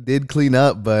did clean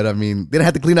up, but I mean, they didn't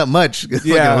have to clean up much.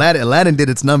 Yeah, Aladdin did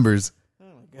its numbers. Oh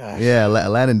my gosh. Yeah,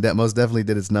 Aladdin most definitely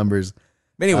did its numbers.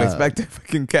 Anyways, back to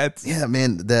fucking cats. Yeah,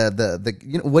 man.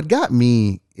 The what got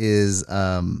me is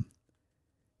when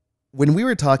we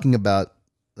were talking about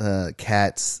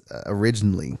Cats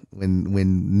originally,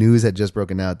 when news had just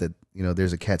broken out that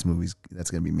there's a Cats movie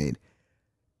that's going to be made.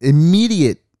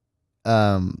 Immediate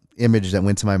image that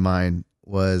went to my mind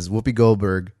was Whoopi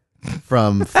Goldberg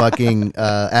from fucking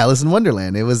Alice in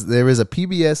Wonderland. There was a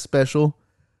PBS special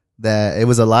that it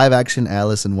was a live action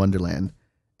Alice in Wonderland.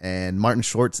 And Martin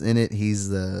Short's in it. He's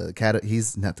the cat.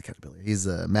 He's not the caterpillar. He's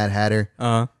Mad Hatter.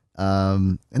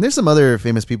 And there's some other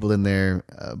famous people in there,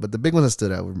 but the big ones that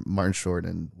stood out were Martin Short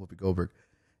and Whoopi Goldberg.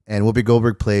 And Whoopi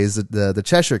Goldberg plays the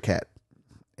Cheshire Cat.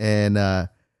 And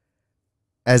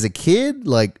as a kid,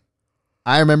 like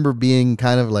I remember being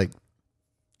kind of like,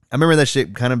 I remember that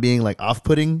shit kind of being like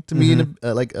off-putting to me in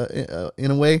a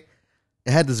way.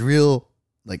 It had this real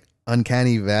like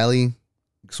uncanny valley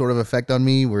sort of effect on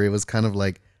me, where it was kind of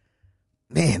like,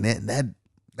 man,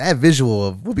 that visual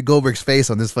of Whoopi Goldberg's face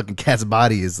on this fucking cat's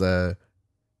body is I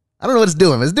don't know what it's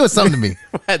doing. It's doing something to me.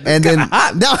 And then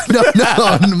hot. No,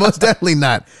 most definitely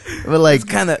not. But like,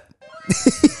 kind of.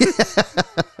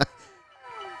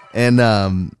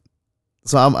 And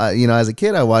so I'm as a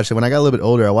kid I watched it. When I got a little bit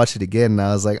older, I watched it again, and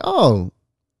I was like, oh,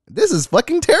 this is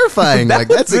fucking terrifying. Like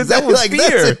that's exactly like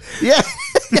fear.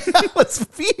 That was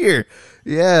fear.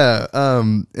 Yeah.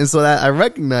 And so that I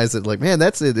recognized it, like, man,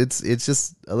 that's it. It's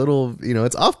just a little,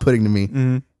 it's off-putting to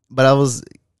me. But I was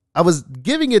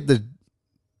giving it the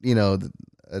a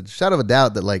shot of a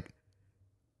doubt that, like,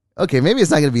 okay, maybe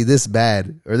it's not going to be this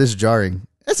bad or this jarring.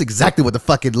 That's exactly what the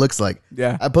fuck it looks like.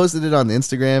 Yeah. I posted it on the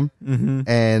Instagram,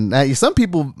 and some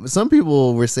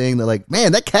people were saying that, like,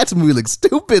 man, that Cats movie looks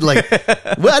stupid. Like,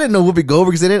 well, I didn't know Whoopi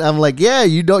Goldberg's in it. I'm like, yeah,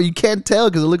 you can't tell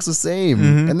because it looks the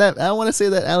same. And that I want to say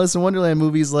that Alice in Wonderland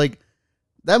movie's like,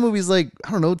 I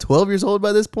don't know, 12 years old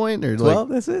by this point, or 12.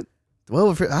 That's it.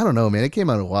 12. I don't know, man. It came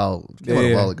out a while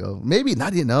ago. Maybe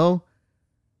not.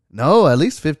 No, at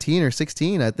least 15 or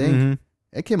 16. I think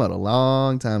it came out a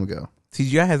long time ago.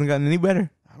 CGI hasn't gotten any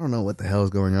better. I don't know what the hell is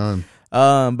going on.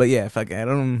 But yeah, fuck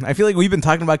it. I feel like we've been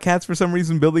talking about Cats for some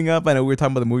reason building up. I know we were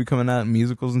talking about the movie coming out and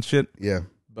musicals and shit. Yeah.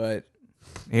 But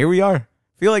here we are.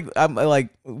 I feel like I'm like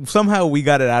somehow we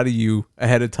got it out of you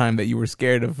ahead of time that you were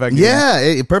scared of fucking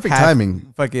perfect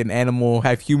timing. Fucking animal,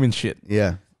 half human shit.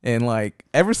 Yeah. And like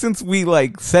ever since we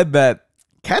like said that,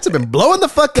 Cats have been blowing the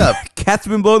fuck up. Cats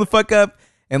have been blowing the fuck up,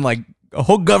 and like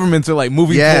whole governments are like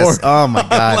moving forward. Oh my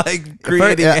god! Like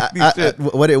creating shit.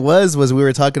 What it was we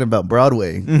were talking about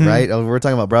Broadway, right? We were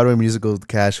taling about Broadway musicals with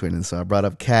Cashwin, and so I brought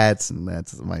up Cats, and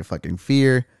that's my fucking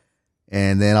fear.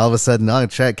 And then all of a sudden,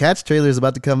 Cats trailer is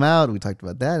about to come out. We talked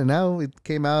about that, and now it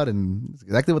came out, and it's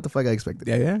exactly what the fuck I expected.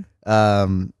 Yeah.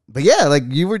 But yeah, like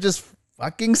you were just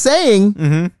fucking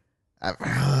saying.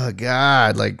 Oh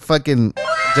god, like fucking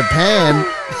Japan,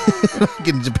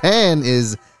 fucking Japan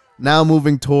is now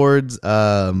moving forward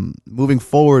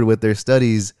with their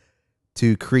studies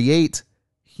to create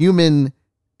human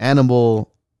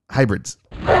animal hybrids.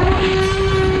 Like,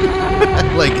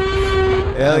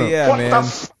 hell yeah, man.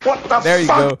 There you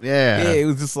go. Yeah. It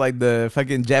was just like the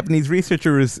fucking Japanese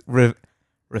researcher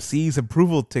receives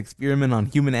approval to experiment on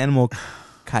human animal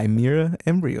chimera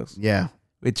embryos. Yeah.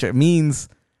 Which means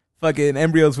fucking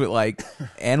embryos with like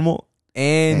animal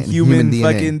and human DNA.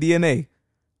 fucking DNA.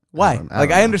 Why?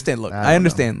 I understand. Look, I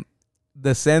understand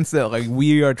the sense that like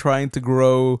we are trying to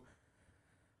grow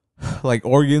like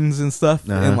organs and stuff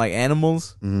and like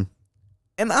animals. Mm-hmm.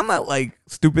 And I'm not like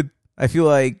stupid. I feel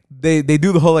like they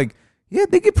do the whole like, yeah,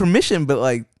 they get permission, but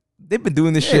like they've been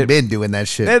doing this shit. They've been doing that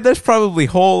shit. There's probably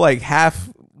whole like half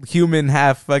human,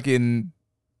 half fucking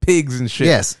pigs and shit.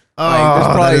 Yes.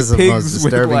 Like, there's probably pigs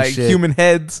with like shit. human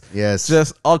heads. Yes.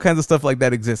 Just all kinds of stuff like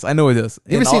that exists. I know it does.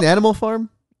 You ever seen Animal Farm?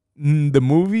 The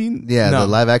movie? Yeah, No. the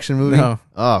live action movie. No.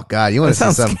 Oh god, you want to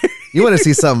see something? You want to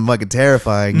see something fucking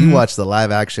terrifying? You watch the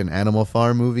live action Animal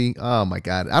Farm movie. Oh my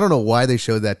god, I don't know why they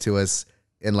showed that to us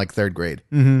in like 3rd grade.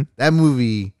 Mm-hmm. That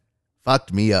movie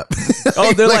fucked me up.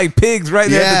 Oh, they're like pigs right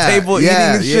there at the table eating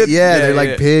and shit. Yeah, they're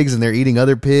like pigs and they're eating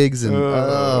other pigs and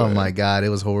oh my god, it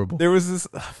was horrible. There was this.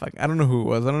 Fuck, I don't know who it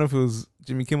was. I don't know if it was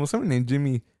Jimmy Kimmel. Someone named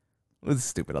Jimmy. It was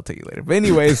stupid. I'll tell you later. But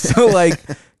anyways, so like,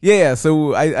 yeah.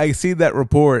 So I see that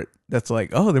report that's like,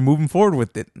 oh, they're moving forward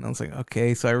with it, and I was like,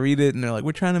 okay. So I read it, and they're like,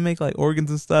 we're trying to make like organs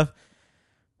and stuff.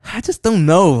 I just don't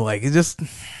know. Like, it just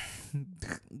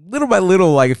little by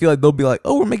little, like I feel like they'll be like,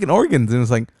 oh, we're making organs, and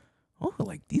it's like, oh,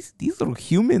 like these little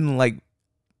human like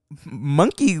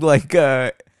monkey like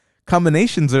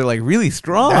combinations are like really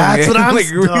strong. That's what I'm like.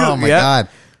 Oh my god,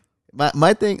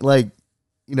 my thing, like,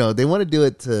 you know, they want to do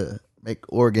it to make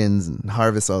organs and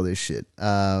harvest all this shit.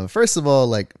 First of all,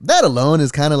 like that alone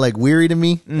is kind of like weary to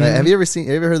me. Mm-hmm. Like, have you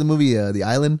ever heard the movie The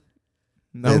Island?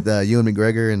 No, With Ewan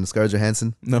McGregor and Scarlett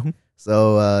Johansson. no.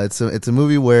 So it's a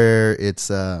movie where it's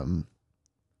Ewan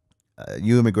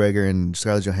McGregor and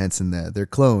Scarlett Johansson. They're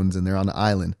clones and they're on an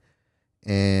island,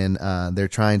 and they're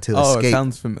trying to escape. It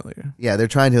sounds familiar. Yeah, they're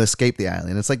trying to escape the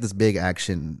island. It's like this big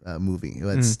action movie.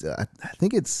 It's I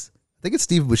think it's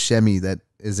Steve Buscemi that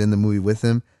is in the movie with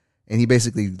him, and he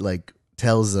basically like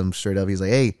tells them straight up. He's like,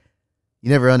 "Hey, you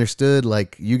never understood.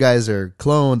 Like, you guys are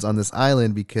clones on this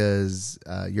island because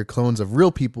you're clones of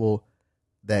real people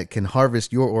that can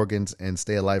harvest your organs and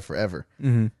stay alive forever."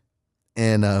 Mm-hmm.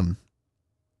 And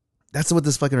that's what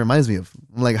this fucking reminds me of.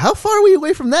 I'm like, how far are we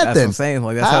away from that? That's then what I'm saying.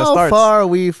 Like, that's how it starts. far are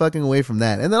we fucking away from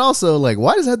that? And then also, like,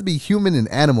 why does it have to be human and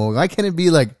animal? Why can't it be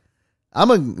like,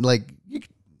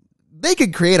 they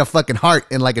could create a fucking heart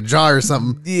in like a jar or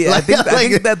something. Yeah, like, I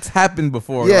think that's happened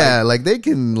before. Yeah, like they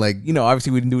can, like, you know,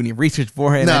 obviously we didn't do any research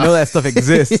beforehand. No. I know that stuff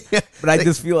exists, Yeah. but I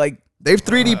just feel like they've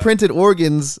 3D printed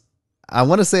organs. I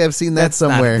want to say I've seen that that's not-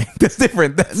 somewhere. that's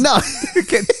different. That's No,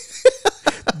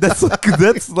 that's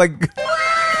like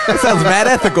that sounds mad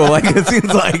ethical. Like, it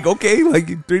seems like, okay, like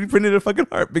you 3D printed a fucking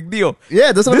heart, big deal.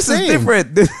 yeah, that's what This I'm is saying.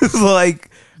 different. This is like,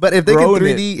 But if they can growing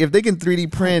 3D, if they can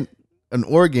 3D print an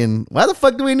organ, why the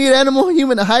fuck do we need animal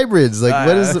human hybrids? Like,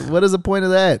 what is the point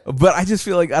of that? but I just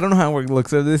feel like I don't know how it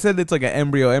looks. So they said it's like an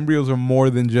embryo. Embryos are more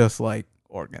than just like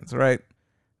organs, right?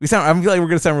 I feel like we're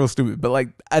gonna sound real stupid, but like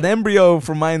an embryo,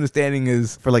 from my understanding,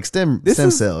 is For like stem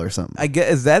cell or something. I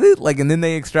guess, is that it? Like, and then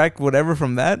they extract whatever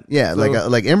from that. Yeah, So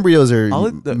like embryos are all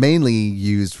it- mainly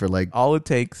used for like. all it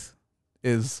takes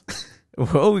is,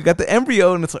 well, we got the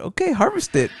embryo, and it's like, okay,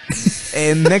 harvest it.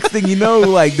 And next thing you know,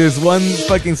 like, there's one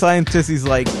fucking scientist. He's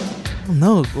like, oh,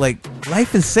 no, like,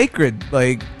 life is sacred.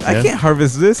 Like, I Yeah. can't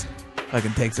harvest this.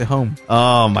 Fucking takes it home.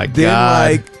 Oh my Then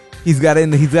like he's got a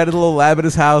little lab at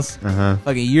his house. Uh-huh.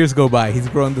 Fucking years go by. He's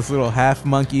grown this little half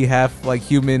monkey, half like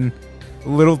human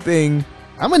little thing.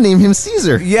 I'm gonna name him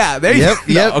Caesar. Yeah, there Yep,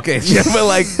 you go. yep. No, okay, yeah, but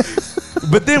like,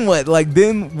 but then what? Like,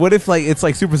 then what if like it's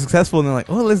like super successful and they're like,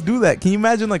 oh, let's do that. Can you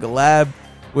imagine like a lab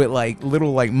with like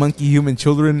little like monkey human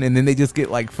children, and then they just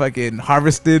get like fucking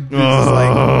harvested? It's just,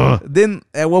 like, then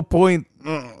at what point?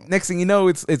 Next thing you know,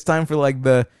 it's time for like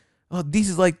the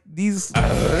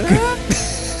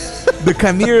the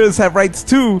chimeras have rights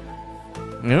too.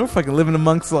 You know, fucking living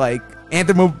amongst like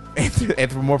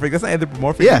anthropomorphic. That's not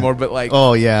anthropomorphic Yeah. anymore, but like,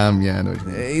 Oh yeah, yeah. I know what you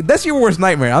mean. that's your worst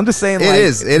nightmare. I'm just saying, It like,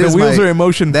 is. It the is wheels my, are in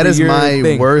motion. That for is your my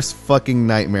thing. worst fucking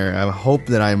nightmare. I hope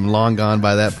that I'm long gone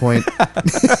by that point.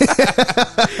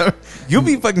 You'll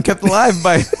be fucking kept alive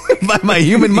by By my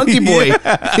human monkey boy.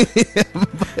 Yeah.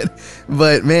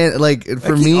 but man, like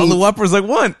for me, all the Whoppers like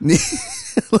one.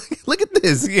 look at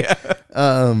this. Yeah.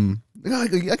 I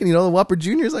can eat all the Whopper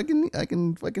Juniors. I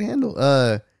can fucking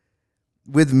handle.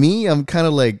 With me, I'm kind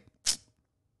of like,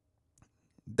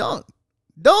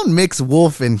 don't mix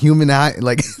wolf and human eye.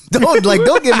 Like,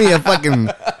 don't give me a fucking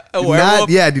werewolf?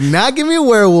 do not give me a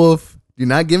werewolf. Do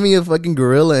not give me a fucking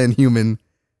gorilla and human.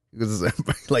 Because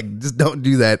like, just don't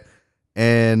do that.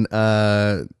 And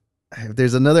if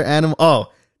there's another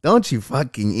animal, don't you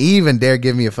fucking even dare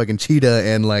give me a fucking cheetah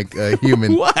and like a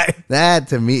human. Why? That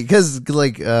to me, because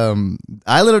like Island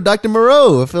of Dr.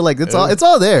 Moreau, I feel like it's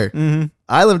all there. Mm-hmm.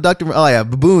 Island of Dr. Moreau, oh yeah,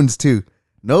 baboons too.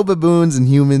 No baboons and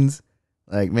humans.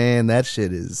 Like, man, that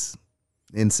shit is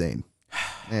insane.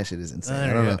 That shit is insane.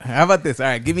 I don't know. How about this? All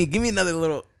right, give me another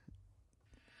little.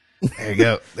 There you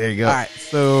go. All right,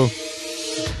 so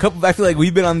I feel like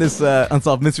we've been on this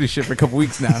unsolved mystery shit for a couple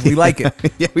weeks now. We like it.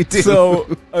 Yeah, we do.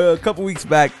 So a couple weeks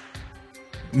back,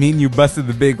 me and you busted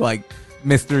the big like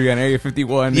mystery on Area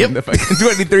 51 and the fucking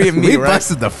 23andMe. We right?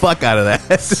 busted the fuck out of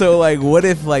that. So like, what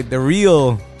if like the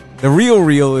real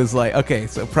is like, okay,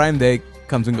 so Prime Day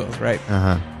comes and goes, right?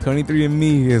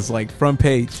 23andMe is like front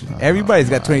page. Everybody's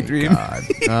got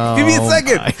 23andMe. Give me a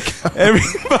second.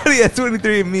 Everybody has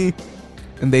 23andMe,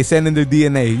 and they send in their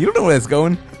DNA. You don't know where that's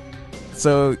going.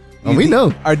 So we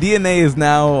know our DNA is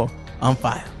now on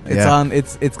file.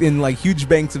 It's it's in like huge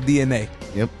banks of DNA.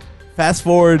 Yep. Fast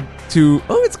forward to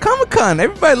it's Comic-Con.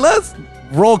 Everybody loves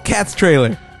roll Cats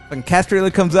trailer. When Cats trailer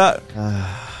comes out,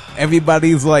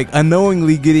 everybody's like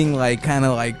unknowingly getting like kind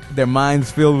of like their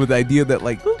minds filled with the idea that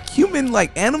like human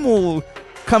like animal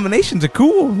combinations are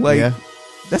cool. Like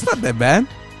that's not that bad.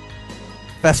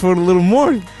 Fast forward a little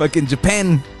more, fucking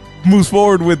Japan moves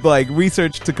forward with like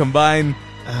research to combine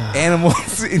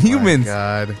animals and humans.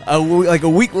 God. Like a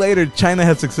week later, China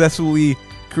has successfully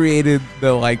created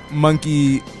the like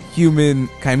monkey human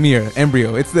chimera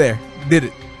embryo. It's there. Did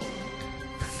it.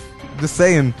 Just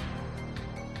saying.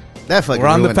 That fucking we're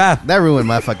on the path. That ruined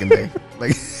my fucking day.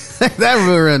 Like that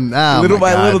ruined. Little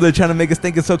by little, they're trying to make us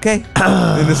think it's okay,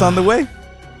 and it's on the way.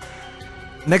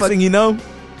 Next thing you know,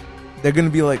 they're gonna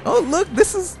be like, "Oh, look,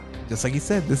 this is just like you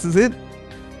said. This is it.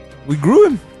 We grew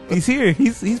him. He's here.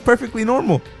 He's perfectly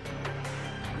normal."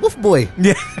 Wolf boy.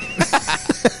 Yeah.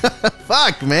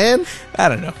 Fuck, man. I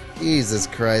don't know. Jesus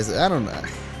Christ. I don't know.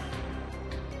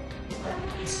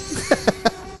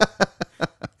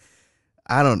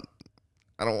 I don't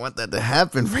want that to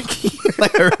happen, Frankie.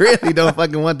 Like, I really don't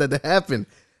fucking want that to happen.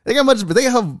 Think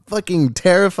how fucking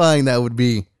terrifying that would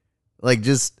be. Like,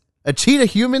 just a cheetah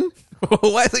human?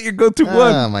 Why is that your go-to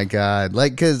one? Oh my God.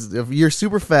 Like, because if you're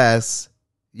super fast,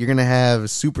 you're going to have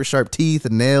super sharp teeth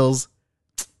and nails.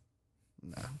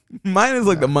 No. Mine is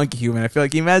like the monkey human. I feel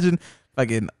like, imagine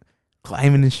fucking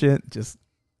climbing and shit. It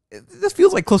just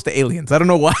feels like close to aliens. I don't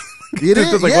know why. It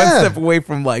is just like one step away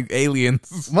from like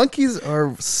aliens. Monkeys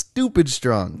are stupid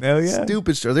strong. Hell yeah.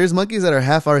 Stupid strong. There's monkeys that are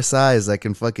half our size that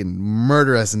can fucking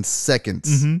murder us in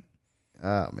seconds.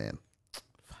 Oh, man.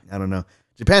 I don't know.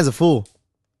 Japan's a fool.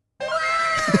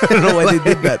 I don't know why they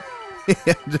did that.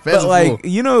 Japan's but like,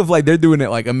 you know, if like they're doing it,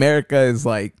 like America is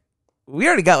like, we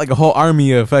already got like a whole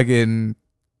army of fucking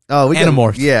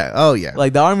Animorphs. Yeah. Oh, yeah.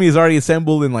 Like the army is already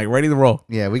assembled and like ready to roll.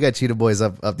 Yeah, we got cheetah boys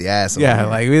up the ass. Yeah,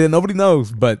 like nobody knows,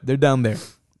 but they're down there.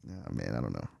 Oh, man, I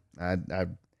don't know. I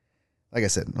like I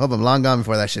said, hope I'm long gone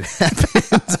before that shit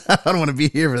happens. I don't want to be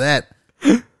here for that.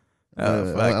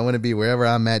 I want to be wherever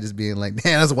I'm at, just being like,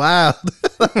 damn, that's wild.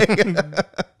 Fuck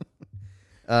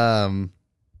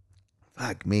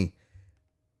me.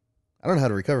 I don't know how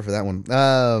to recover for that one.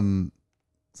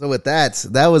 So with that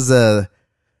was the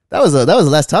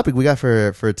last topic we got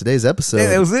for today's episode. Yeah,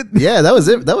 that was it. Yeah, that was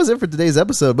it. That was it for today's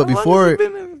episode. But before, it's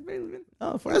been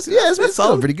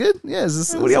pretty good. Yeah,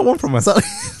 what do y'all want from us?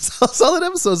 Solid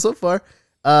episode so far.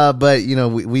 But you know,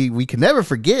 we can never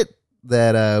forget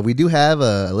that we do have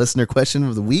a listener question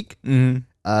of the week.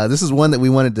 This is one that we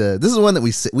wanted to. This is one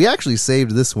that we actually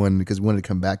saved this one because we wanted to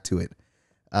come back to it.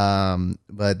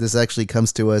 But this actually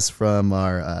comes to us from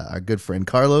our good friend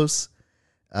Carlos.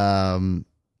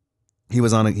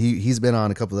 He's been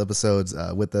on a couple of episodes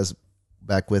with us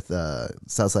back with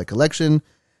Southside Collection.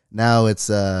 Now it's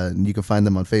you can find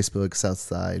them on Facebook,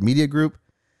 Southside Media Group.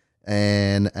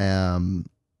 And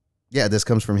this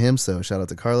comes from him, so shout out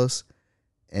to Carlos.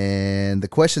 And the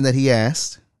question that he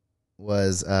asked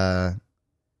was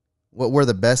what were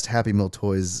the best Happy Meal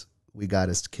toys we got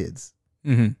as kids?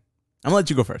 I'm gonna let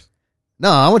you go first. No,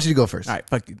 I want you to go first. All right,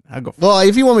 fuck you. I'll go first. Well,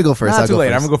 if you want me to go first, I'll go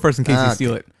later. first. I'm gonna go first in case you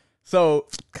steal it. So,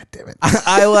 God damn it.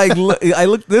 I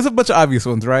look. There's a bunch of obvious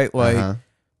ones, right? Like,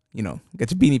 you know, get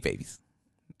your Beanie Babies.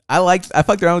 I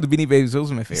fucked around with the Beanie Babies.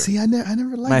 Those were my favorite. See, I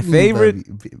never liked my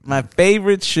favorite. My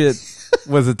favorite shit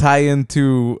was a tie-in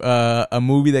to a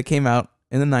movie that came out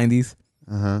in the 90s,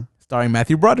 starring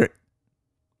Matthew Broderick.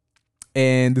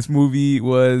 And this movie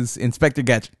was Inspector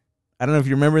Gadget. I don't know if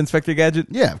you remember Inspector Gadget.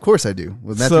 Yeah, of course I do.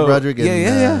 With Matthew Broderick and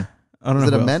yeah. I don't know.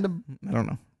 Was it Amanda? I don't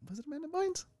know. Was it Amanda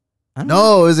Bynes?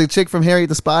 No, it was a chick from Harriet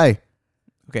the Spy.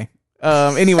 Okay.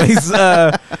 Anyways,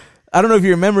 I don't know if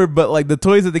you remember, but like the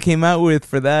toys that they came out with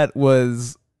for that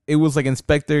was like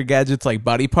Inspector Gadget's like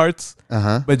body parts,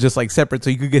 but just like separate. So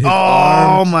you could get his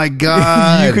arm. Oh my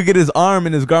God! You could get his arm,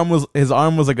 and his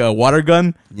arm was like a water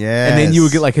gun. Yeah. And then you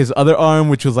would get like his other arm,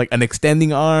 which was like an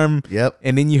extending arm. Yep.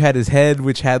 And then you had his head,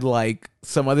 which had like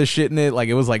some other shit in it, like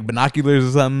it was like binoculars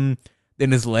or something.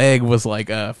 then his leg was like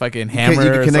a fucking hammer.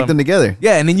 You can connect them together.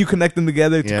 Yeah, and then you connect them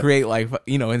together to create like,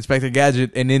 you know, Inspector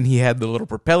Gadget, and then he had the little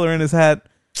propeller in his hat.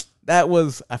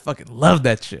 I fucking love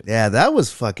that shit. Yeah, that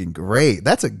was fucking great.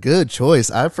 That's a good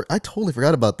choice. I totally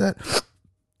forgot about that.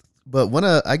 But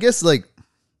I guess like,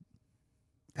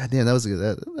 God damn, that was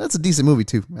that's a decent movie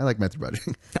too. I like Matthew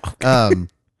Broderick. Okay.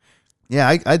 Yeah,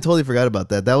 I totally forgot about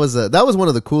that. That was one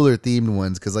of the cooler themed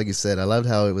ones because, like you said, I loved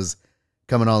how it was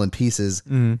coming all in pieces,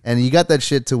 and you got that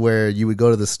shit to where you would go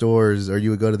to the stores or you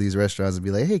would go to these restaurants and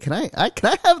be like, "Hey, can I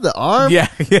have the arm? Yeah.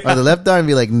 Or the left arm?" And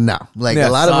be like, "No." Like a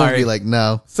lot of them would be like,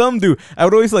 "No." Some do. I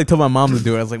would always like tell my mom to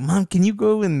do it. I was like, "Mom, can you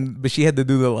go?" But she had to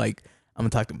do the like, I'm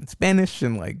gonna talk to him in Spanish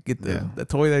and like get the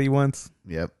toy that he wants.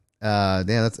 Yep. Damn,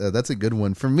 that's a good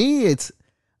one. For me, I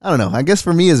don't know. I guess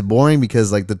for me it's boring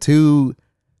because like the two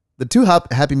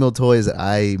Happy Meal toys that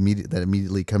that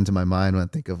immediately come to my mind when I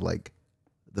think of like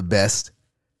the best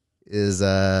is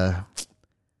I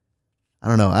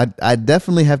don't know. I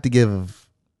definitely have to give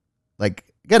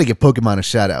got to give Pokemon a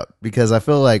shout out because I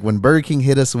feel like when Burger King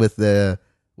hit us with the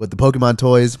Pokemon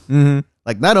toys,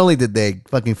 like not only did they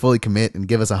fucking fully commit and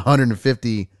give us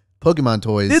 150 Pokemon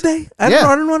toys. Did they? I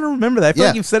don't want to remember that. I feel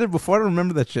like you've said it before. I don't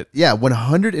remember that shit. Yeah,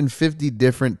 150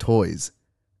 different toys.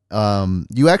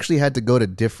 You actually had to go to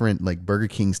different like Burger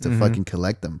Kings to fucking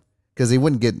collect them because they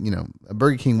wouldn't get, a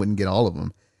Burger King wouldn't get all of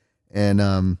them.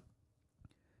 And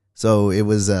so it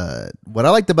was what I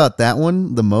liked about that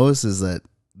one the most is that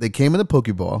they came in the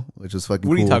Pokeball, which was fucking cool.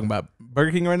 What are you talking about?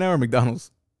 Burger King right now or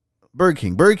McDonald's? Burger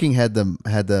King. Burger King had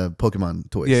the Pokemon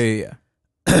toys. Yeah.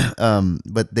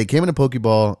 But they came in a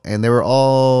Pokeball and they were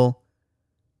all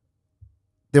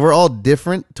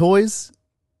different toys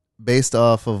based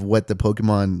off of what the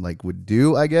Pokemon like would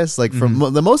do, I guess. Like from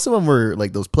the most of them were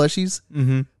like those plushies,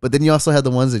 but then you also had the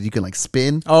ones that you can like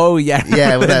spin. Oh yeah,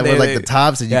 yeah, with like the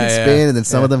tops that you can spin, and then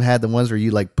some of them had the ones where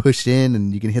you like push in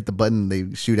and you can hit the button, and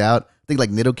they shoot out. I think like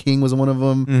Nidoking was one of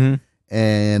them,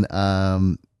 and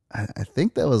I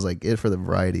think that was like it for the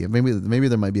variety. Maybe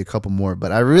there might be a couple more,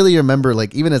 but I really remember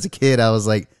like even as a kid, I was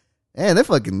like, man,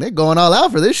 they're going all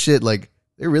out for this shit. Like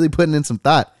they're really putting in some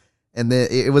thought. And then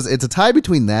it's a tie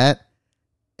between that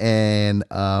and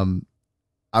I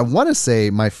want to say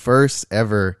my first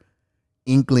ever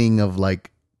inkling of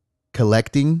like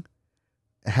collecting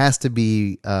has to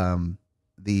be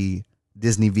the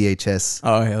Disney VHS.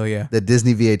 Oh hell yeah. The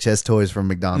Disney VHS toys from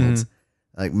McDonald's.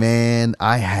 Like man,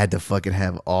 I had to fucking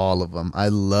have all of them. I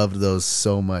loved those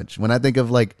so much. When I think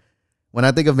of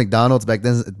McDonald's back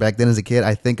then as a kid,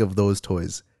 I think of those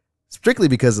toys. Strictly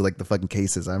because of like the fucking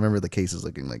cases. I remember the cases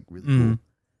looking like really cool.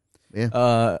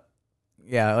 Yeah.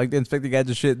 Yeah, like the Inspector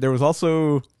Gadget shit. There was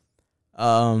also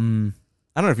I don't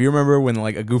know if you remember when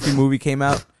like a Goofy movie came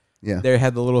out. Yeah. They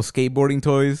had the little skateboarding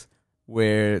toys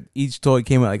where each toy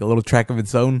came with like a little track of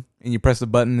its own and you press the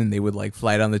button and they would like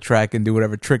fly down the track and do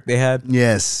whatever trick they had.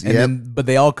 Yes. But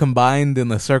they all combined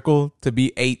in a circle to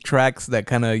be 8 tracks that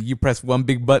kind of you press one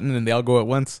big button and they all go at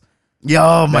once. Yo,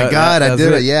 oh my God, I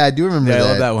do it. Yeah, I do remember that. I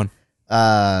love that one.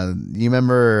 You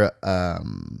remember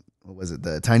what was it?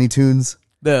 The Tiny Toons,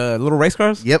 the little race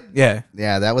cars. Yep. Yeah.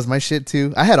 That was my shit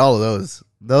too. I had all of those.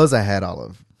 Those I had all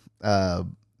of. I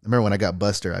remember when I got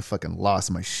Buster, I fucking lost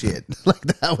my shit. Like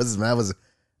that was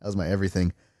my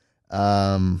everything.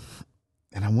 And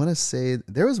I want to say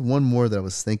there was one more that I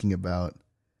was thinking about.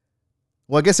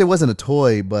 Well, I guess it wasn't a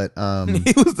toy, but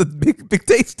it was the big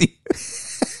tasty.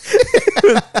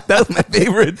 That was my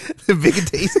favorite. The Big and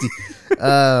Tasty.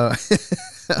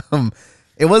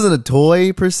 It wasn't a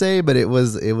toy per se, but it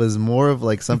was more of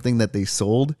like something that they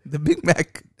sold. The Big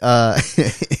Mac.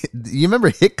 You remember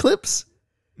Hit Clips?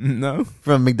 No.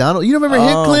 From McDonald's? You don't remember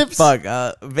Hit Clips? Fuck.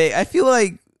 I feel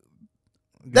like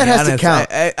that has to count.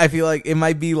 I feel like it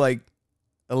might be like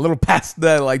a little past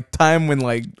that like time when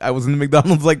like I was in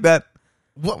McDonald's like that.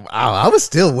 Wow, I was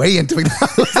still way into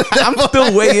McDonald's. I'm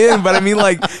still way in, but I mean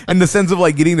like in the sense of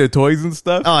like getting their toys and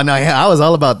stuff. Oh no, yeah, I was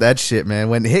all about that shit, man.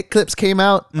 When Hit Clips came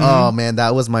out, oh man,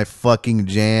 that was my fucking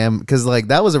jam. Because like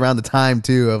that was around the time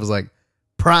too. I was like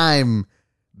prime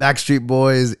Backstreet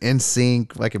Boys,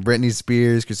 NSYNC, like Britney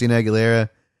Spears, Christina Aguilera,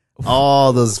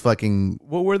 all those fucking.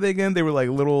 What were they again? They were like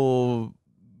little,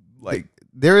 like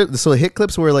so Hit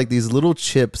Clips were like these little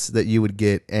chips that you would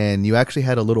get, and you actually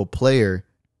had a little player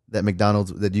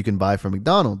that you can buy from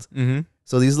McDonald's.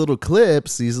 So these little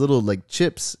clips, these little like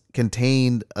chips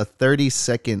contained a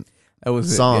 30-second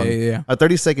song. Yeah. A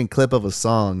 30-second clip of a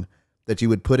song that you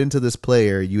would put into this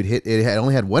player. You would hit it.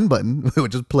 Only had one button,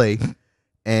 which was play,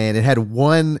 and it had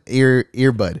one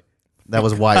earbud that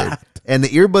was wired. And the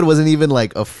earbud wasn't even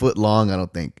like a foot long. I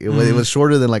don't think it was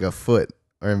shorter than like a foot.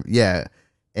 Or yeah.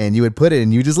 and you would put it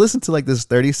and you just listen to like this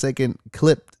 30-second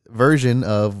clipped version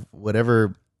of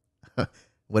whatever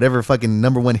fucking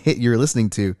number one hit you're listening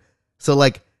to. So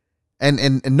like,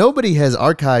 and nobody has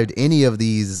archived any of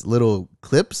these little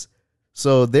clips.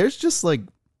 So there's just like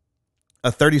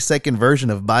a 30-second version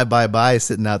of Bye Bye Bye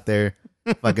sitting out there.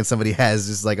 Fucking somebody has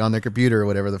just like on their computer or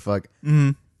whatever the fuck.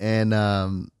 Mm-hmm.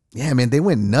 And yeah, man, they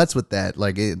went nuts with that.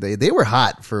 Like they were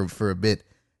hot for a bit.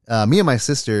 Me and my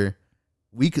sister,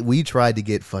 we tried to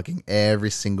get fucking every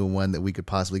single one that we could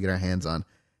possibly get our hands on.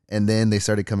 And then they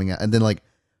started coming out. And then like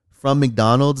from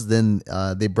McDonald's, then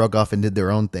they broke off and did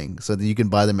their own thing. So that you can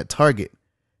buy them at Target.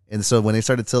 And so when they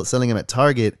started selling them at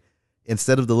Target,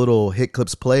 instead of the little Hit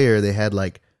Clips player, they had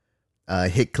like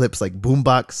Hit Clips like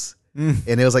boombox. And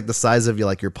it was like the size of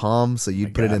your palm, so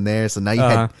you'd put it in there. So now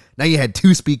you had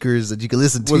two speakers that you could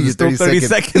listen to. Was it still 30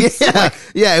 seconds?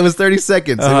 Yeah, it was 30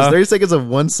 seconds. It was 30 seconds of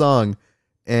one song,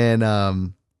 and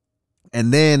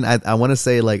then I want to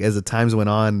say like as the times went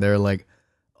on, they're like,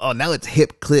 oh, now it's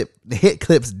Hit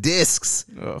Clips discs.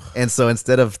 Ugh. And so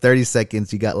instead of 30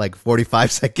 seconds, you got like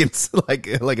 45 seconds, like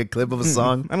a clip of a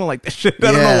song. I don't like that shit.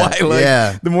 I don't know why.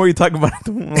 Like, the more you talk about it,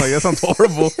 the more I'm like, that sounds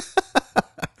horrible.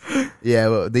 Yeah,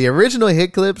 well, the original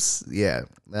Hit Clips, yeah,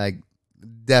 I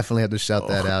definitely have to shout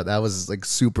that out. I was like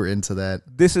super into that.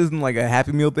 This isn't like a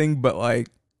Happy Meal thing, but like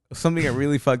something I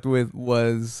really fucked with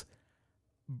was,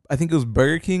 I think it was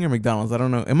Burger King or McDonald's. I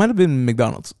don't know. It might have been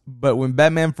McDonald's. But when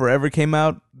Batman Forever came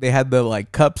out, they had the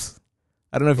like cups.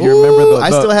 I don't know if you remember. I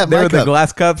still have my cup. The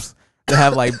glass cups. They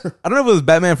have like, I don't know if it was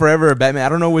Batman Forever or Batman. I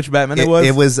don't know which Batman it was.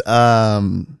 It was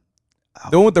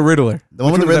the one with the Riddler. The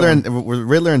one with the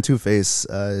Riddler and Two-Face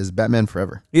is Batman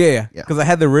Forever. Yeah. Because I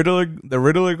had the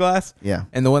Riddler glass. Yeah.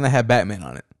 And the one that had Batman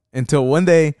on it. Until one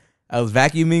day I was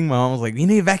vacuuming. My mom was like, "You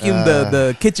need to vacuum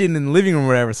the kitchen and the living room or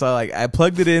whatever." So I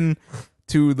plugged it in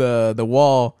to the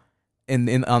wall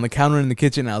and on the counter in the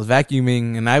kitchen. I was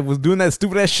vacuuming and I was doing that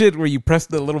stupid ass shit where you press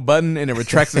the little button and it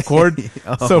retracts the cord.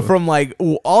 So from like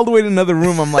all the way to another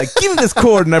room, I'm like, "Give me this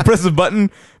cord," and I press the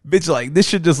button. Bitch, like this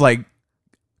shit just like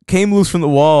came loose from the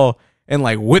wall and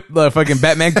like whipped the fucking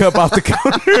Batman cup off the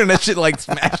counter, and that shit like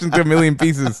smashed into a million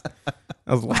pieces. That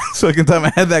was the last fucking time I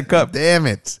had that cup. Damn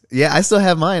it. Yeah, I still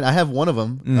have mine. I have one of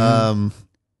them. Mm-hmm.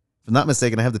 If I'm not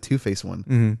mistaken, I have the Two-Face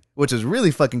one, which is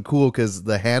really fucking cool because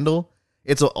the handle,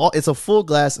 it's a full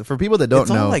glass. For people that don't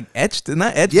know, it's all like etched,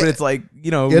 not etched, but it's like,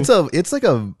 it's like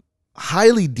a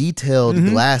highly detailed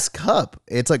glass cup.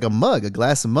 It's like a mug, a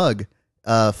glass mug,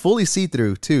 fully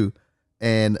see-through too.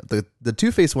 And the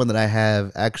Two-Face one that I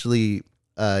have actually,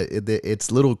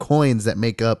 it's little coins that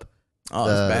make up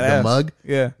the mug.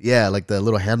 Yeah, like the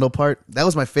little handle part. That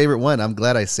was my favorite one. I'm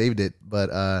glad I saved it.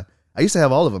 But I used to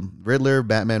have all of them: Riddler,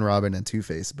 Batman, Robin, and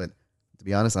Two-Face. But to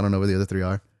be honest, I don't know where the other three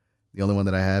are. The only one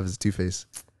that I have is Two-Face.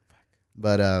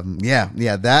 But yeah,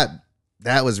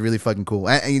 that was really fucking cool.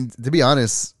 And to be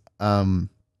honest, I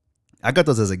got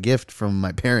those as a gift from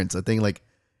my parents. I think like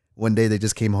one day they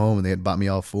just came home and they had bought me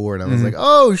all four, and I was like,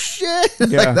 "Oh shit!"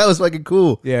 Like that was fucking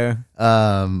cool. Yeah.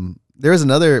 There was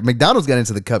another McDonald's got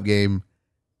into the cup game,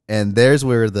 and there's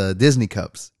where the Disney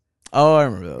cups. Oh, I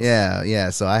remember those.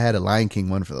 Yeah. So I had a Lion King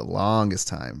one for the longest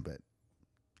time, but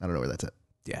I don't know where that's at.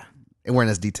 Yeah. It weren't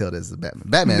as detailed as the Batman.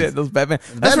 Batman. Yeah, those Batman.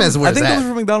 Batman's where I think it's those at.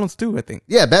 were McDonald's too. I think.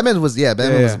 Yeah, Batman was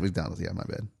McDonald's. Yeah, my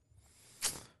bad.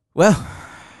 Well,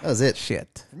 that was it.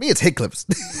 Shit. For me, it's Hit Clips.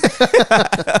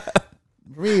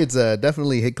 For me, it's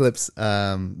definitely Hit Clips.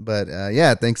 But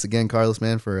yeah, thanks again, Carlos,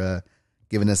 man, for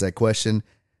giving us that question.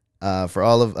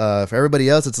 For everybody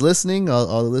else that's listening,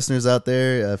 all the listeners out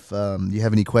there, if you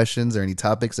have any questions or any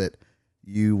topics that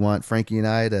you want Frankie and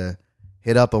I to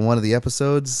hit up on one of the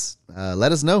episodes,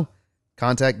 let us know.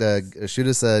 Shoot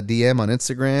us a DM on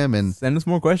Instagram and send us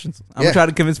more questions. I'm gonna try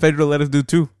to convince Pedro to let us do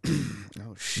two.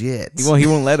 Oh shit! He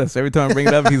won't let us. Every time I bring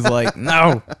it up, he's like,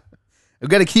 "No, we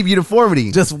got to keep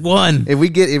uniformity. Just one." If we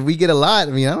get a lot,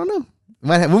 I mean, I don't know. We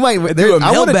might do a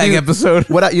mailbag episode.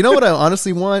 You know what I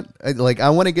honestly want? I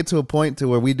want to get to a point to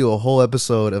where we do a whole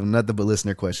episode of nothing but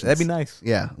listener questions. That'd be nice.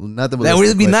 Yeah, nothing but. That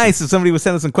would be nice if somebody would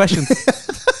send us some questions.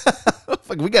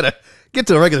 Fuck, we gotta get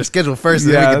to a regular schedule first,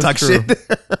 and then we can talk shit.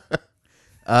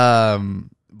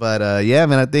 But yeah,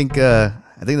 man, I think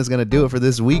that's gonna do it for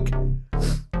this week.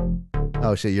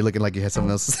 Oh shit, you're looking like you had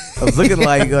something else. I was looking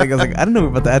like I was like, I don't know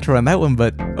about the outro on that one,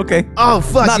 but okay. Oh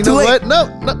fuck, Not you too know late. what?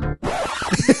 No.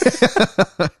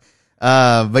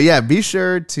 But yeah, be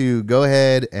sure to go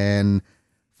ahead and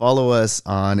follow us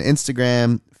on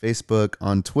Instagram, Facebook,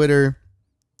 on Twitter.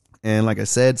 And like I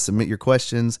said, submit your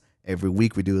questions. Every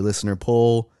week we do a listener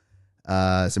poll.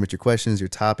 Submit your questions, your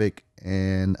topic,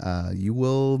 and you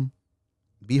will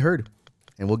be heard.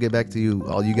 And we'll get back to you,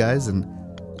 all you guys, and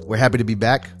we're happy to be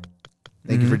back.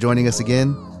 Thank you for joining us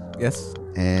again. Yes.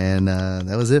 And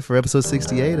that was it for episode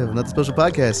 68 of Nothing Special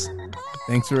Podcast.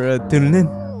 Thanks for tuning in.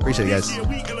 Appreciate it, guys.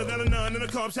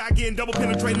 Shot getting double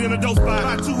penetrated in a dope spot.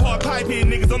 My too hard pipe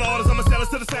hitting niggas on the orders. I'ma sell us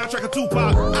to the soundtrack of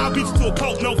Tupac. I'll beat you to a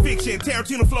pulp, no fiction.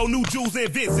 Tarantino flow, new jewels and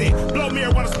Vincent. Blow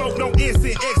marijuana smoke, no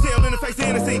instant. Exhale in the face of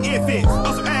innocent infants.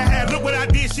 Also, look what I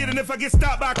did, shit. And if I get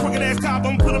stopped by a crooked ass cop,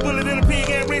 I'ma put a bullet in a pig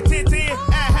and rent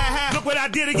 10-10. Look what I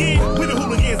did again. We the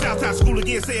hooligans outside school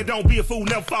again, saying don't be a fool,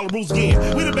 never follow rules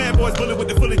again. We the bad boys bullet with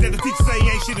the fully that the teacher say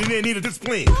ain't shit and then need a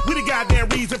discipline. We the goddamn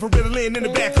reason for Ritalin in the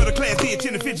back of the class, bitch,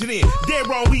 and fidgeting. Dead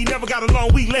wrong, we never got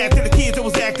along. We laughed at the kids that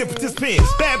was active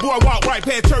participants. Bad boy walk right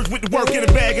past church with the work in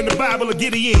the bag and the Bible to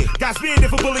get it in. Got spin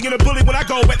for bullying a bully when I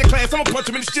go back to class, I'ma punch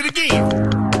him in the shit again.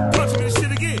 Punch him in the shit